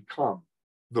has become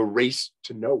the race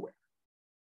to nowhere.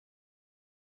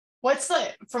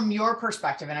 From your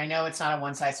perspective, and I know it's not a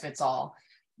one size fits all,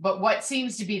 but what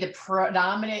seems to be the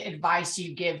predominant advice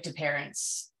you give to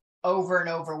parents over and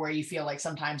over, where you feel like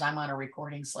sometimes I'm on a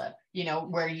recording slip,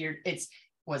 where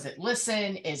was it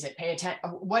listen? Is it pay attention?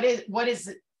 What is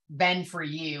it been for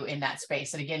you in that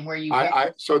space? And again, where you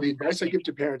so the advice I give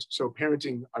to parents, so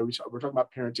parenting, we're talking about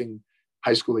parenting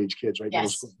high school age kids, right?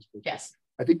 Yes. Yes.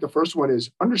 I think the first one is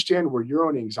understand where your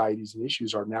own anxieties and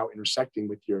issues are now intersecting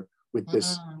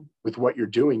with what you're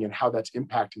doing and how that's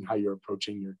impacting how you're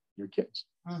approaching your kids.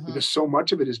 Because so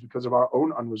much of it is because of our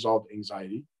own unresolved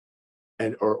anxiety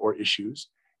or issues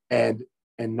and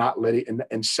not letting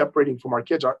and separating from our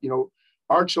kids.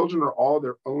 Our children are all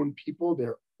their own people.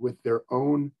 They're with their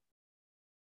own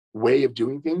way of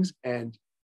doing things, and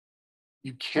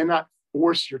you cannot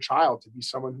force your child to be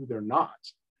someone who they're not.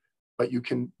 But you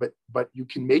can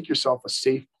make yourself a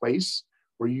safe place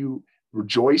where you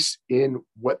rejoice in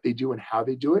what they do and how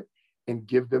they do it, and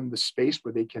give them the space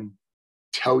where they can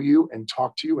tell you and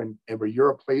talk to you, and where you're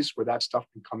a place where that stuff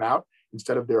can come out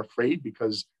instead of they're afraid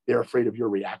because they're afraid of your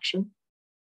reaction.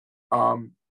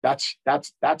 That's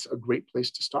a great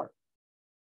place to start.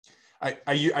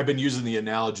 I've been using the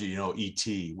analogy,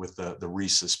 ET with the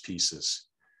Reese's Pieces.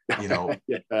 Yeah,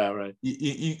 right.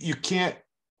 You can't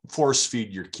force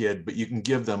feed your kid, but you can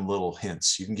give them little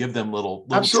hints. You can give them little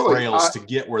trails to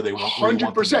get where they want.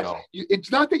 100%.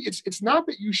 It's not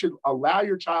that you should allow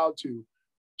your child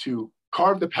to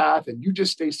carve the path and you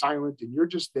just stay silent and you're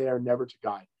just there, never to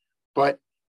guide. But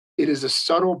it is a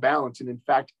subtle balance. And in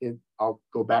fact, I'll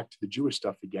go back to the Jewish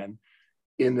stuff again.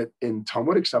 In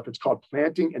Talmudic stuff, it's called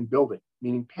planting and building,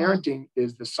 meaning parenting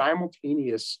is the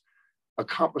simultaneous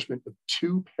accomplishment of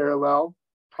two parallel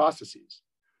processes.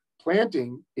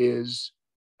 Planting is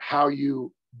how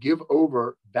you give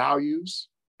over values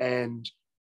and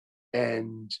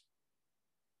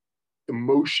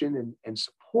emotion and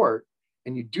support.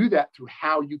 And you do that through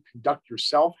how you conduct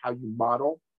yourself, how you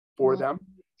model for them,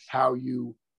 how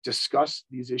you discuss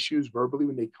these issues verbally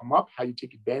when they come up, how you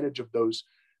take advantage of those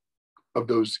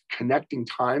connecting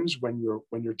times when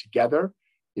you're together.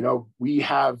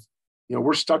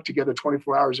 We're stuck together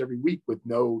 24 hours every week with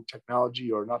no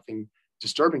technology or nothing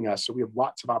disturbing us. So we have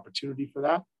lots of opportunity for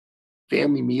that.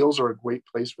 Family meals are a great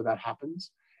place where that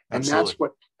happens. And Absolutely.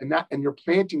 And you're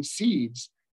planting seeds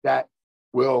that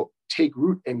will take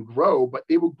root and grow, but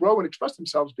they will grow and express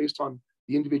themselves based on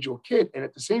the individual kid. And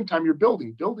at the same time, you're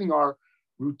building our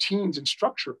routines and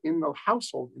structure in the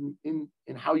household, in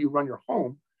how you run your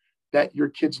home, that your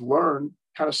kids learn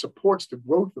kind of supports the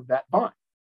growth of that bond.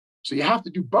 So you have to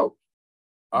do both.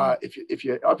 If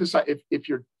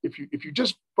you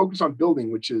just focus on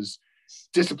building, which is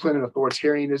discipline and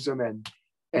authoritarianism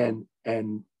and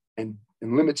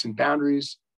limits and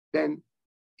boundaries, then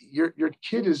your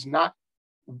kid is not.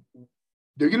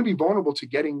 They're going to be vulnerable to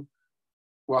getting,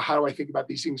 well, how do I think about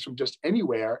these things from just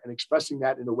anywhere, and expressing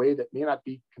that in a way that may not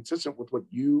be consistent with what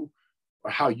you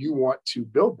or how you want to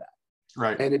build that.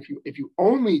 Right. And if you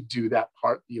only do that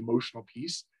part, the emotional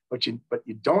piece, but you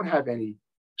don't have any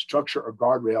structure or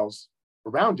guardrails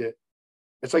around it,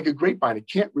 it's like a grapevine. It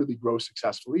can't really grow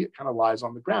successfully. It kind of lies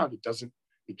on the ground.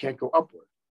 It can't go upward.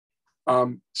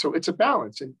 So it's a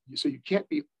balance. And so you can't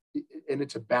be, and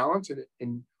it's a balance.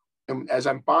 And And as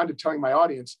I'm fond of telling my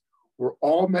audience, we're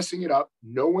all messing it up.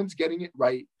 No one's getting it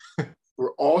right.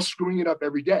 We're all screwing it up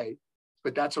every day,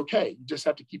 but that's okay. You just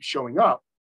have to keep showing up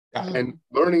and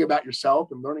learning about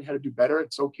yourself and learning how to do better.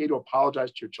 It's okay to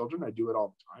apologize to your children. I do it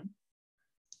all the time.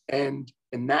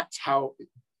 And that's how,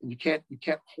 you can't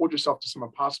hold yourself to some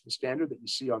impossible standard that you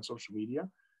see on social media.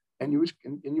 And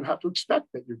you have to expect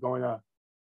that you're going to,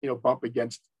 bump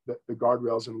against the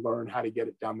guardrails and learn how to get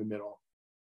it down the middle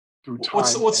through time.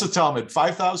 What's the Talmud?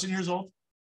 5,000 years old?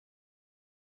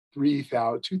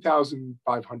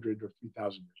 2,500 or 3,000 years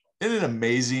old. Isn't it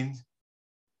amazing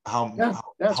how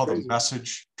the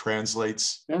message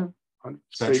translates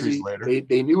centuries later?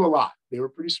 They knew a lot. They were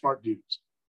pretty smart dudes.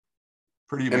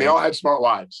 Pretty amazing. And they all had smart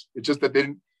wives. It's just that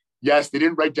they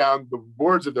didn't write down the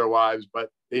words of their wives, but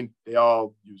they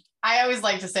all used it. I always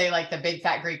like to say, like the big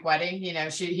fat Greek wedding, he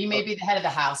may be the head of the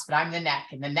house, but I'm the neck,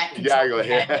 and the neck controls the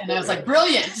head. And I was like,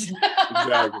 brilliant.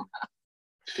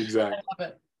 Exactly. I love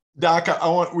it. Doc,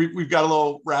 we've got a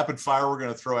little rapid fire we're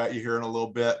going to throw at you here in a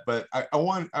little bit, but I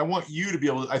want you to be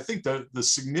able to, I think the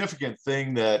significant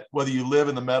thing that whether you live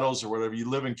in the Meadows or whether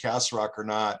you live in Castle Rock or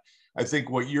not, I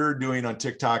think what you're doing on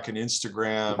TikTok and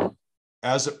Instagram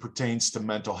as it pertains to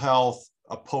mental health,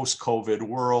 a post-COVID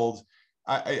world,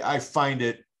 I find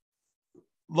it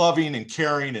loving and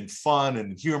caring and fun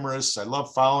and humorous. I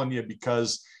love following you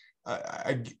because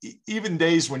even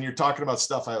days when you're talking about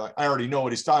stuff, I already know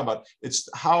what he's talking about. It's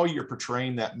how you're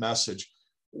portraying that message.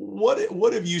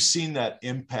 What have you seen that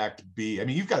impact be? I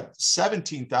mean, you've got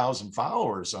 17,000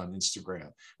 followers on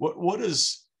Instagram. What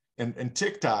is, and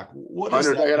TikTok, what is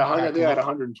that? I got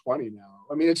 120 now.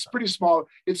 I mean, it's pretty small.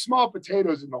 It's small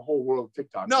potatoes in the whole world of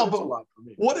TikTok. No, but but a lot for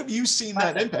me. What have you seen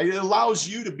that impact? It allows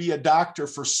you to be a doctor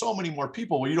for so many more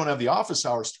people where you don't have the office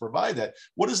hours to provide that.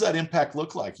 What does that impact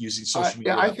look like using social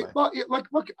media? I think,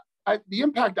 the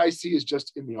impact I see is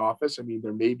just in the office. I mean,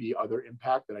 there may be other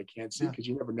impact that I can't see because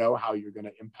you never know how you're going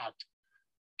to impact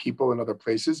people in other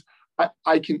places.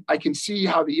 I can see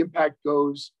how the impact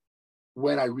goes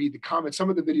when I read the comments. Some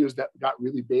of the videos that got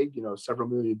really big, several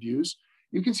million views,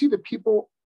 you can see that people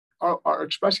are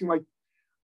expressing like,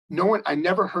 I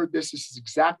never heard this. This is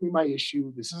exactly my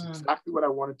issue. This is exactly what I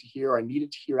wanted to hear. I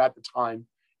needed to hear at the time.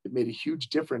 It made a huge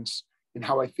difference in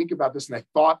how I think about this. And I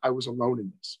thought I was alone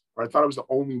in this, or I thought I was the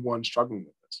only one struggling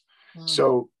with this.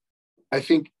 So I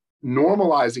think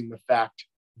normalizing the fact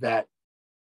that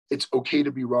it's okay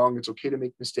to be wrong, it's okay to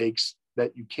make mistakes,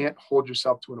 that you can't hold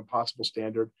yourself to an impossible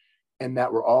standard, and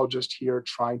that we're all just here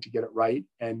trying to get it right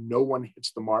and no one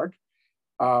hits the mark,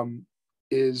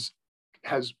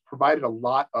 has provided a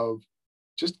lot of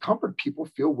just comfort. People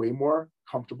feel way more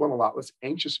comfortable and a lot less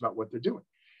anxious about what they're doing.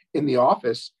 In the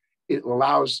office, it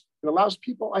allows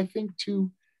people, I think,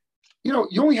 to, you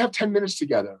only have 10 minutes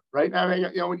together, right? I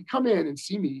mean, when you come in and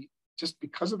see me, just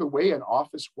because of the way an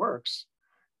office works,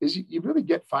 is you really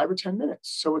get 5 or 10 minutes.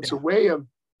 So it's a way of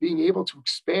being able to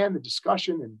expand the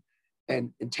discussion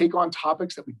and take on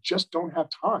topics that we just don't have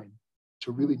time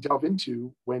to really delve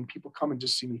into when people come and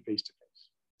just see me face to face.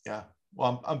 Yeah.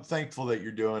 Well, I'm thankful that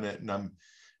you're doing it. And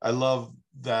I love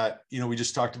that, we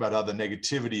just talked about how the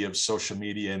negativity of social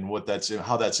media and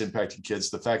how that's impacting kids.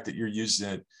 The fact that you're using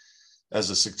it as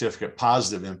a significant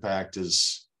positive impact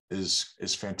is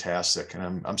fantastic.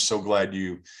 And I'm so glad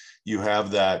you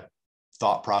have that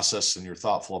thought process and you're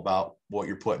thoughtful about what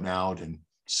you're putting out. And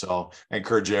so I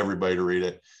encourage everybody to read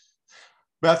it.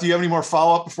 Beth, do you have any more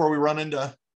follow-up before we run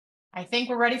into? I think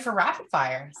we're ready for rapid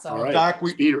fire. So, all right. Doc,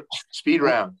 speed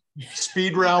round.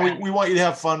 Speed round. We want you to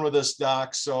have fun with us,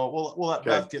 Doc. So we'll let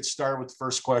Beth get started with the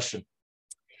first question.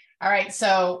 All right.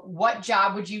 So, what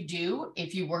job would you do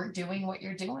if you weren't doing what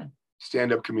you're doing?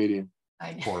 Stand-up comedian.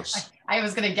 Of course. I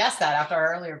was going to guess that after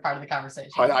our earlier part of the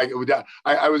conversation. I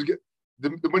was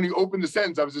when you opened the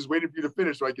sentence, I was just waiting for you to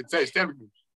finish so I could say stand-up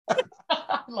comedian.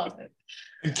 I love it.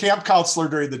 And camp counselor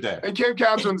during the day. And camp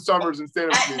counselor in the summers and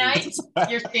stand-up At night,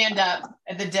 you're stand-up.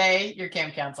 At the day, you're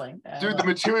camp counseling. Dude, the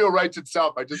material writes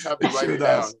itself. I just have to write it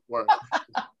down.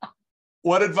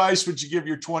 What advice would you give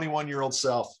your 21-year-old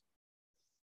self?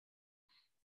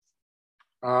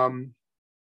 I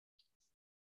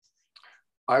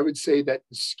would say that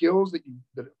the skills that you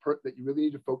really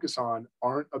need to focus on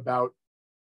aren't about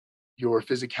your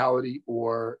physicality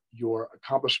or your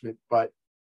accomplishment, but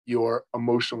your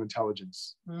emotional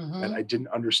intelligence that I didn't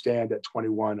understand at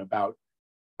 21, about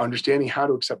understanding how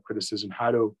to accept criticism,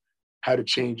 how to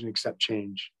change and accept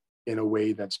change in a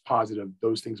way that's positive.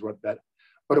 Those things were that.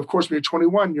 But of course, when you're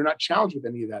 21, you're not challenged with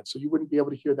any of that. So you wouldn't be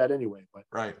able to hear that anyway, but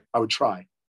right. I would try.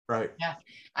 Right. Yeah.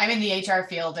 I'm in the HR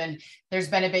field and there's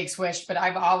been a big swish, but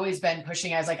I've always been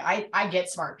pushing. I was like, I get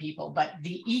smart people, but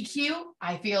the EQ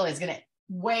I feel is going to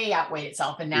way outweigh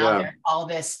itself. And now there's all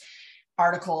this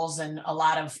articles and a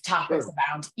lot of topics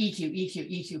about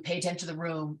EQ, pay attention to the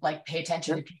room, like pay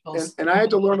attention to people's. And I had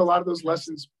to learn a lot of those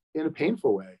lessons in a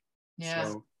painful way. Yeah. So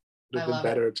it would have been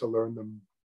better to learn them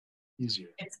easier.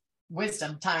 It's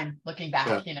wisdom time looking back,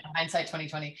 hindsight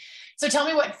 2020. So tell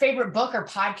me what favorite book or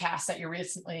podcast that you're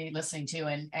recently listening to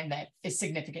and that is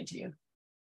significant to you.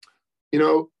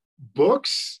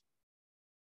 Books,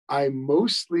 I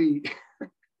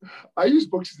use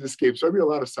books as an escape. So I read a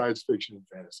lot of science fiction and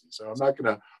fantasy. So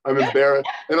I'm embarrassed.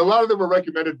 And a lot of them were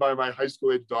recommended by my high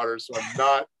school age daughter. So I'm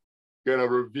not going to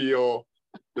reveal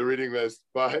the reading list.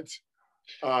 But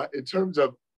in terms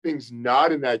of things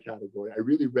not in that category, I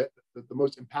really read the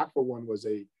most impactful one was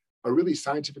a really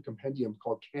scientific compendium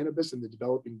called Cannabis and the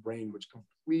Developing Brain, which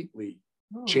completely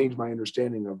changed my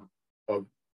understanding of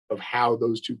how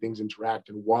those two things interact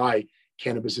and why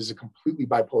cannabis is a completely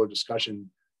bipolar discussion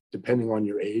depending on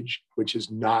your age, which is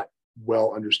not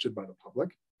well understood by the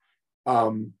public.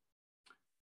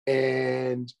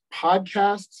 And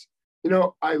podcasts,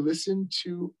 I listen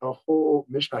to a whole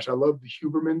mishmash. I love the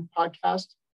Huberman podcast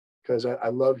because I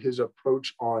love his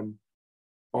approach on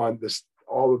this,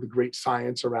 all of the great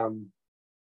science around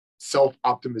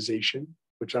self-optimization,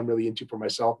 which I'm really into for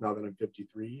myself now that I'm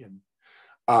 53.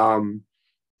 And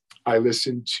I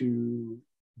listen to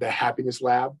the Happiness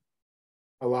Lab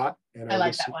a lot. And I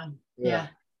like that one. Yeah.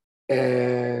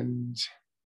 And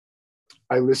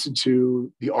I listen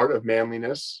to The Art of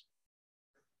Manliness.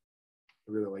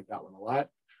 I really like that one a lot.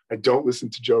 I don't listen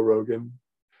to Joe Rogan.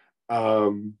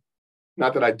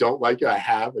 Not that I don't like it, I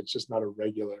have. It's just not a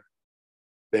regular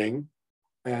thing.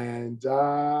 And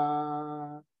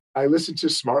I listen to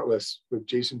Smartless with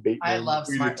Jason Bateman. I love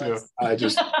Smartless. I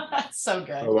just so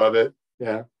good. I love it.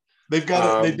 Yeah. They've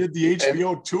got they did the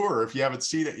HBO tour if you haven't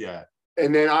seen it yet.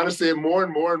 And then honestly, more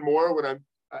and more when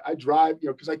I drive,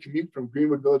 because I commute from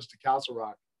Greenwood Village to Castle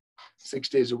Rock 6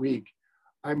 days a week.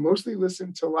 I mostly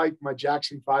listen to like my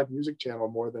Jackson 5 music channel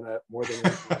more than I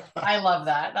love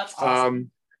that. That's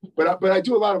awesome. But I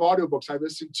do a lot of audiobooks. I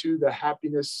listen to The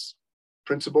Happiness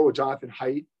Principle with Jonathan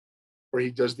Haidt, where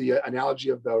he does the analogy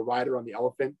of the rider on the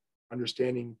elephant,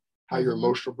 understanding how your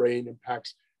emotional brain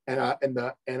impacts. And I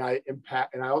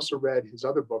also read his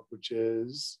other book, which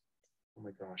is, oh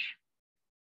my gosh,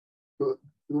 the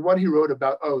one he wrote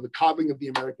about, the coddling of the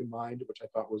American mind, which I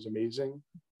thought was amazing.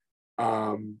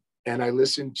 And I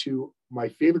listened to my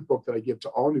favorite book that I give to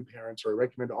all new parents, or I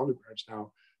recommend to all new parents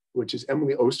now, which is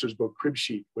Emily Oster's book, Crib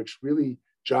Sheet, which really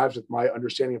jives with my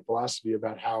understanding of philosophy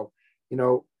about how,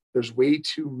 there's way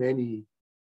too many,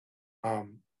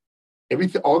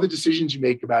 all the decisions you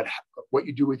make about what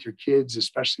you do with your kids,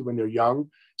 especially when they're young,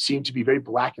 seem to be very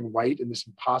black and white in this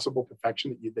impossible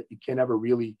perfection that you can't ever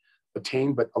really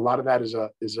attain. But a lot of that is a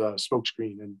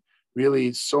smokescreen, and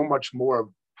really so much more of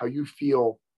how you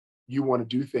feel you want to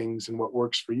do things and what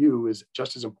works for you is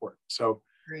just as important. So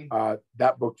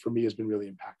that book for me has been really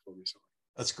impactful recently.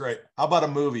 That's great. How about a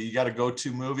movie? You got a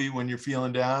go-to movie when you're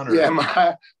feeling down? Or? Yeah,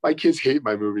 my kids hate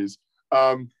my movies.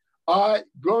 Growing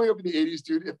up in the 80s,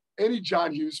 dude, if any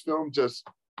John Hughes film just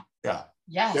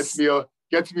gets me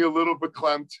a little bit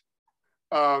clamped.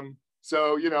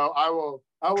 So I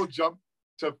will jump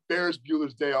to Ferris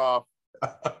Bueller's Day Off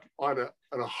on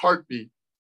a heartbeat.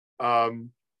 And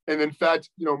in fact,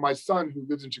 my son who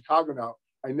lives in Chicago now,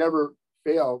 I never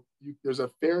fail. There's a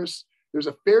Ferris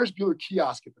Bueller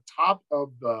kiosk at the top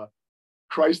of the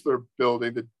Chrysler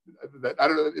building that I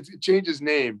don't know, it changed his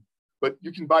name, but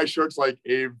you can buy shirts like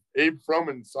Abe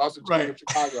Froman, Sausage King of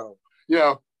Chicago.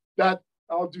 That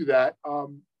I'll do that.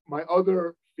 My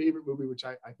other favorite movie, which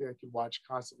I think I could watch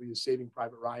constantly, is Saving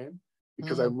Private Ryan,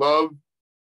 because I love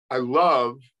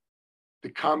the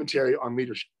commentary on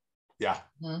leadership. Yeah,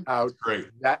 great.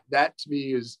 That to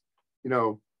me is,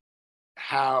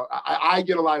 how I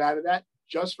get a lot out of that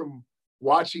just from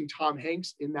watching Tom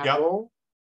Hanks in that role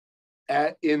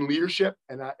in leadership,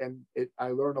 and I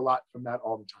learned a lot from that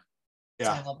all the time.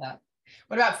 Yeah, I love that.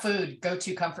 What about food?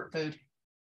 Go-to comfort food?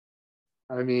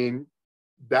 I mean,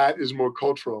 that is more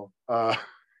cultural.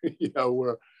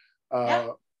 We're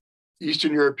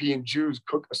Eastern European Jews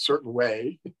cook a certain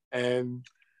way, and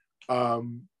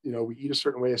we eat a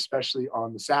certain way, especially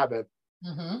on the Sabbath,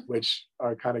 which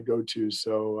are kind of go-to.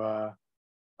 So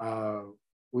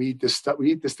we eat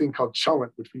this thing called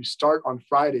cholent, which we start on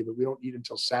Friday, but we don't eat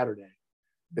until Saturday.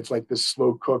 It's like this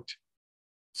slow cooked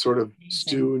sort of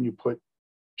stew, and you put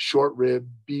short rib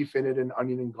beef in it, and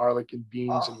onion and garlic and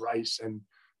beans and rice and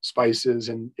spices,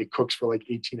 and it cooks for like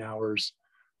 18 hours.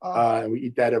 And we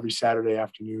eat that every Saturday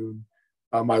afternoon.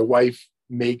 My wife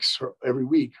makes her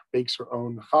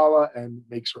own challah and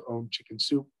makes her own chicken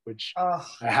soup, which I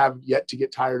have yet to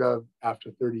get tired of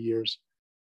after 30 years.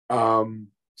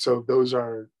 So those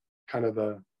are kind of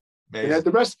and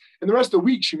the rest of the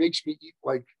week, she makes me eat,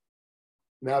 like,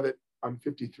 now that I'm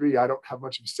 53, I don't have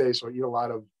much of a say. So I eat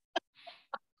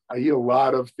a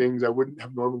lot of things I wouldn't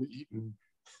have normally eaten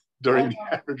during the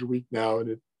average week now.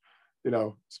 And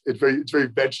it's very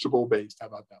vegetable based. How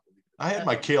about that? I had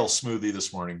my kale smoothie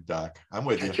this morning, Doc. I'm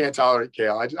with you. I can't tolerate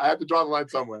kale. I have to draw the line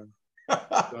somewhere.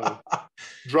 So,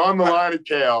 drawing the line at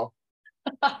kale.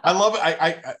 I love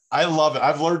it. I love it.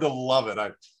 I've learned to love it.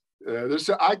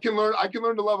 I can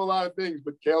learn to love a lot of things,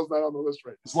 but kale's not on the list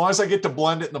right now. As long as I get to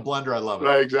blend it in the blender, I love it.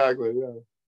 Right, exactly. Yeah.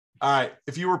 All right.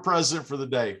 If you were president for the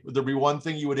day, would there be one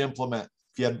thing you would implement?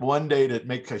 If you had one day to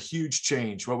make a huge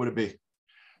change, what would it be?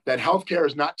 That healthcare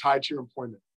is not tied to your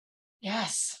employment.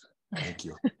 Yes. Thank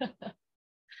you.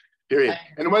 Period.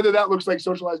 And whether that looks like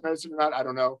socialized medicine or not, I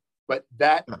don't know. But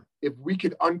if we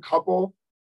could uncouple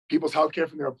people's healthcare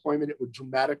from their employment, it would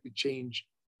dramatically change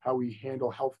how we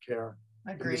handle healthcare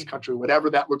in this country,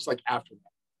 whatever that looks like after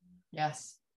that.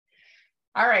 Yes.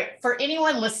 All right. For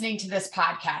anyone listening to this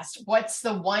podcast, what's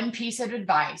the one piece of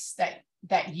advice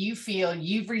that you feel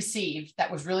you've received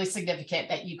that was really significant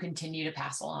that you continue to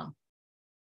pass along?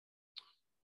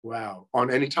 Wow.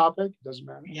 On any topic? Doesn't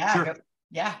matter. Yeah. Sure.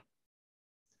 Yeah.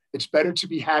 It's better to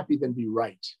be happy than be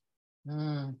right.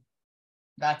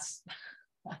 That's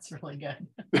really good.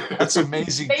 That's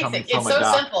amazing. Basic. It's so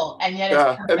simple, and yet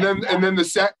it's perfect. And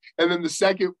then the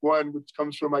second one, which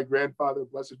comes from my grandfather,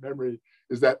 blessed memory,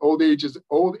 is that old age is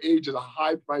a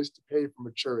high price to pay for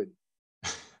maturity.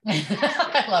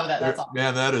 I love that. That's awesome.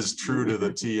 Man, that is true to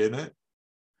the T, isn't it?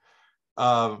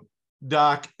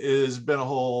 Doc, it has been a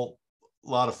whole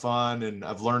lot of fun, and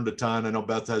I've learned a ton. I know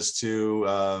Beth has too.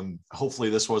 Hopefully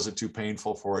this wasn't too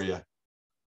painful for you.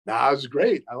 Nah, it was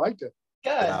great. I liked it. Good.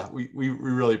 Yeah, we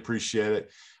really appreciate it.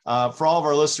 For all of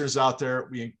our listeners out there,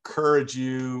 we encourage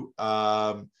you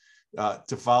to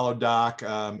follow Doc.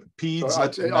 Peds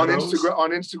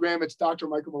on Instagram, it's Dr.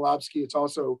 Michael Milobsky. It's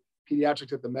also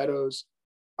Pediatrics at the Meadows.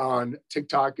 On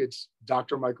TikTok, it's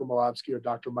Dr. Michael Milobsky or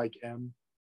Dr. Mike M.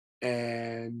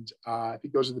 And I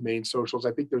think those are the main socials.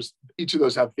 I think each of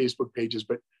those have Facebook pages,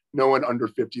 but no one under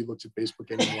 50 looks at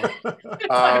Facebook anymore.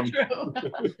 I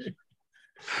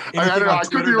don't know. I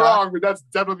could be wrong, but that's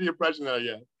definitely the impression that I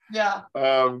get. Yeah.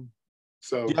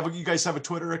 So you guys have a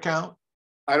Twitter account?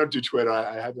 I don't do Twitter.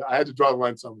 I had to draw the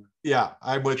line somewhere. Yeah,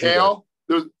 I'm with Kale.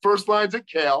 There's first line's at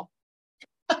Kale.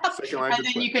 Second line's and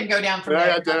then you can go down from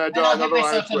there. I'll get my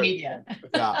social media.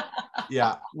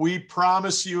 Yeah. We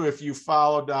promise you, if you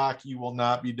follow Doc, you will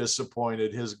not be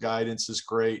disappointed. His guidance is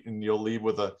great, and you'll leave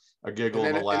with a giggle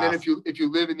and a laugh. And then if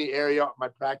you live in the area, my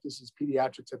practice is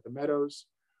Pediatrics at the Meadows.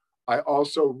 I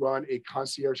also run a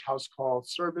concierge house call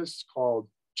service called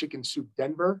Chicken Soup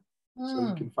Denver. So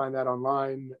you can find that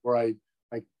online, or I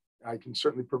can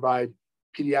certainly provide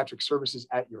pediatric services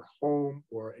at your home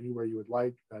or anywhere you would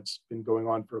like. That's been going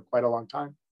on for quite a long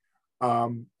time.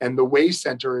 And the Way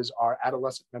Center is our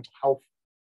adolescent mental health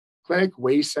clinic,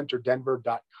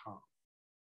 waycenterdenver.com.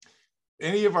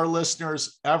 Any of our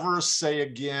listeners ever say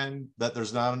again that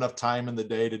there's not enough time in the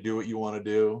day to do what you want to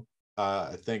do?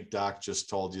 I think Doc just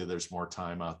told you there's more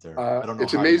time out there. I don't know.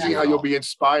 It's amazing how you'll be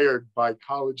inspired by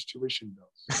college tuition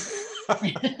bills.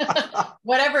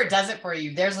 Whatever does it for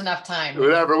you, there's enough time.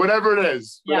 Whatever it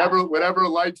is, whatever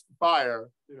lights the fire.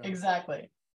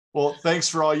 Exactly. Well, thanks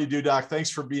for all you do, Doc.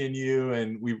 Thanks for being you,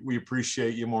 and we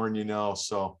appreciate you more than you know.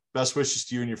 So best wishes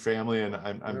to you and your family, and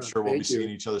I'm sure we'll be seeing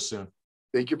each other soon.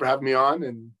 Thank you for having me on,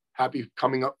 and happy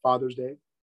coming up Father's Day.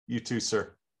 You too,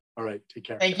 sir. All right, take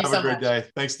care. Thank you so much. Have a great day.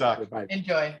 Thanks, Doc. Bye.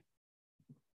 Enjoy.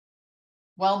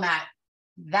 Well, Matt,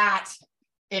 that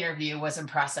interview was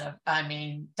impressive. I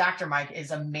mean, Dr. Mike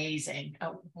is amazing.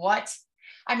 At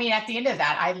the end of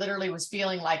that, I literally was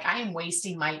feeling like I am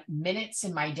wasting my minutes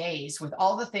and my days with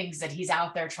all the things that he's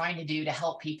out there trying to do to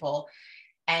help people,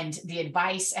 and the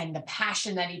advice and the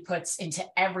passion that he puts into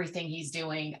everything he's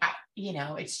doing.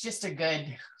 It's just a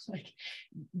good,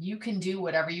 you can do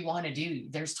whatever you want to do.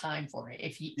 There's time for it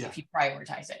if you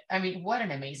prioritize it. I mean, what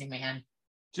an amazing man.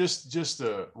 Just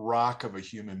a rock of a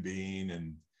human being.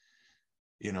 And,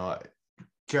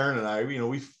 Karen and I,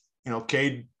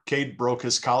 Cade broke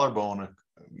his collarbone a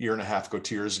year and a half ago,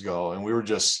 2 years ago. And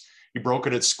he broke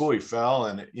it at school. He fell,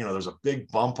 and, there's a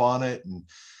big bump on it. And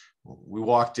we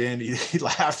walked in, he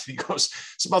laughed, and he goes,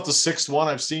 "It's about the 6th one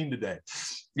I've seen today,"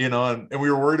 and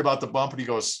we were worried about the bump, and he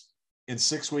goes, in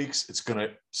 6 weeks, it's going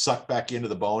to suck back into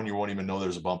the bone. You won't even know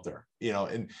there's a bump there, you know,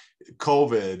 and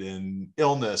COVID and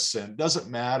illness, and doesn't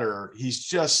matter. He's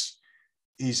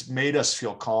made us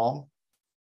feel calm.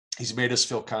 He's made us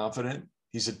feel confident.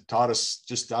 He's taught us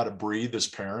just how to breathe as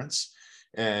parents.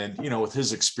 And, you know, with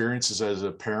his experiences as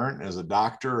a parent, as a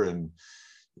doctor, and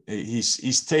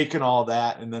he's taken all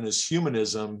that and then his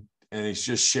humanism, and he's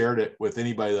just shared it with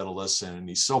anybody that'll listen. And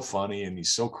he's so funny, and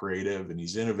he's so creative, and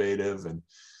he's innovative, and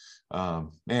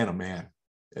man, oh man,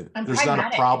 there's not a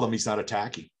problem he's not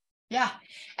attacking. Yeah.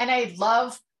 And I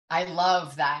love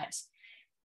that,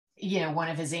 you know, one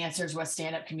of his answers was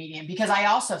stand-up comedian, because I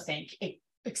also think it,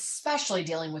 especially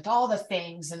dealing with all the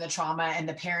things and the trauma and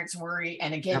the parents' worry.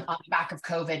 And again, on the back of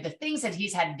COVID, the things that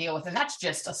he's had to deal with, and that's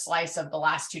just a slice of the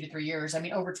last 2 to 3 years. I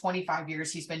mean, over 25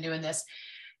 years, he's been doing this.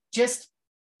 Just,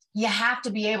 you have to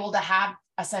be able to have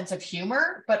a sense of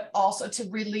humor, but also to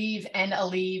relieve and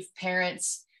alleviate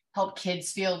parents, help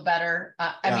kids feel better.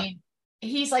 I mean,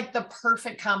 he's like the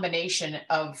perfect combination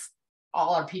of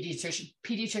all our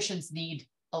pediatricians need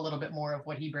a little bit more of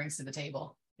what he brings to the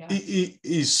table. Yeah.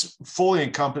 He's fully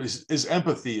encompassed. His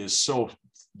empathy is so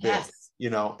big, you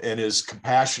know, and his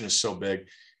compassion is so big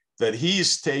that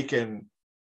he's taken.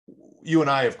 You and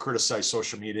I have criticized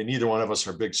social media. Neither one of us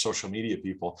are big social media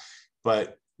people,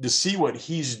 but to see what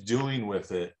he's doing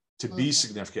with it, to be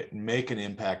significant and make an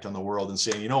impact on the world, and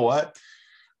saying, you know what,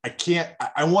 I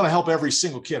want to help every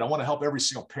single kid. I want to help every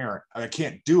single parent. I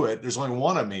can't do it. There's only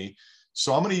one of me.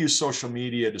 So I'm going to use social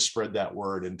media to spread that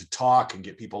word and to talk and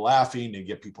get people laughing and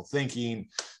get people thinking.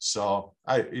 So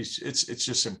it's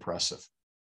just impressive.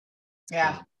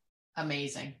 Yeah.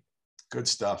 Amazing. Good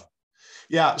stuff.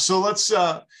 Yeah. So let's,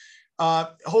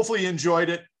 hopefully you enjoyed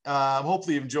it.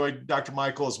 Hopefully you enjoyed Dr.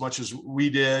 Michael as much as we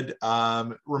did.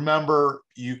 Remember,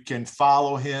 you can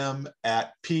follow him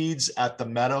at Peds at the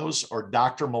Meadows, or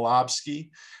Dr. Milobsky,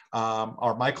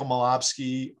 or Michael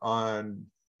Milobsky on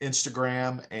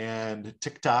Instagram and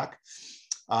TikTok.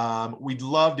 We'd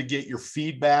love to get your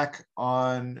feedback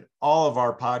on all of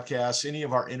our podcasts, any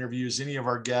of our interviews, any of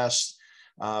our guests.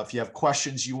 If you have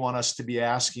questions you want us to be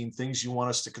asking, things you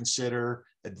want us to consider,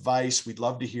 advice, we'd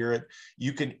love to hear it.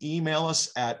 You can email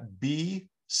us at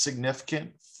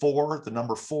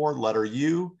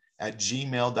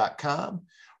besignificant4@gmail.com,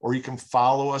 or you can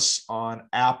follow us on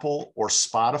Apple or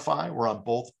Spotify. We're on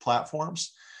both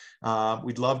platforms.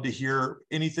 We'd love to hear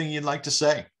anything you'd like to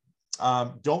say.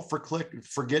 Don't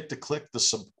forget to click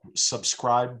the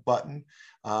subscribe button.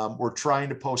 We're trying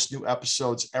to post new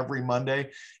episodes every Monday.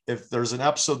 If there's an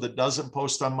episode that doesn't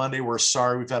post on Monday, we're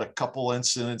sorry. We've had a couple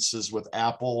incidences with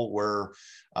Apple where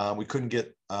we couldn't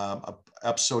get an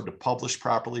episode to publish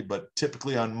properly, but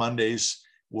typically on Mondays,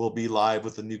 we'll be live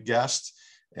with a new guest.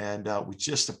 And we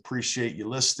just appreciate you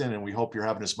listening, and we hope you're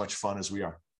having as much fun as we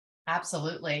are.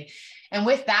 Absolutely. And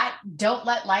with that, don't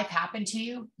let life happen to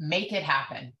you. Make it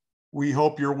happen. We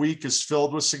hope your week is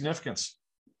filled with significance.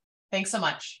 Thanks so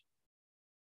much.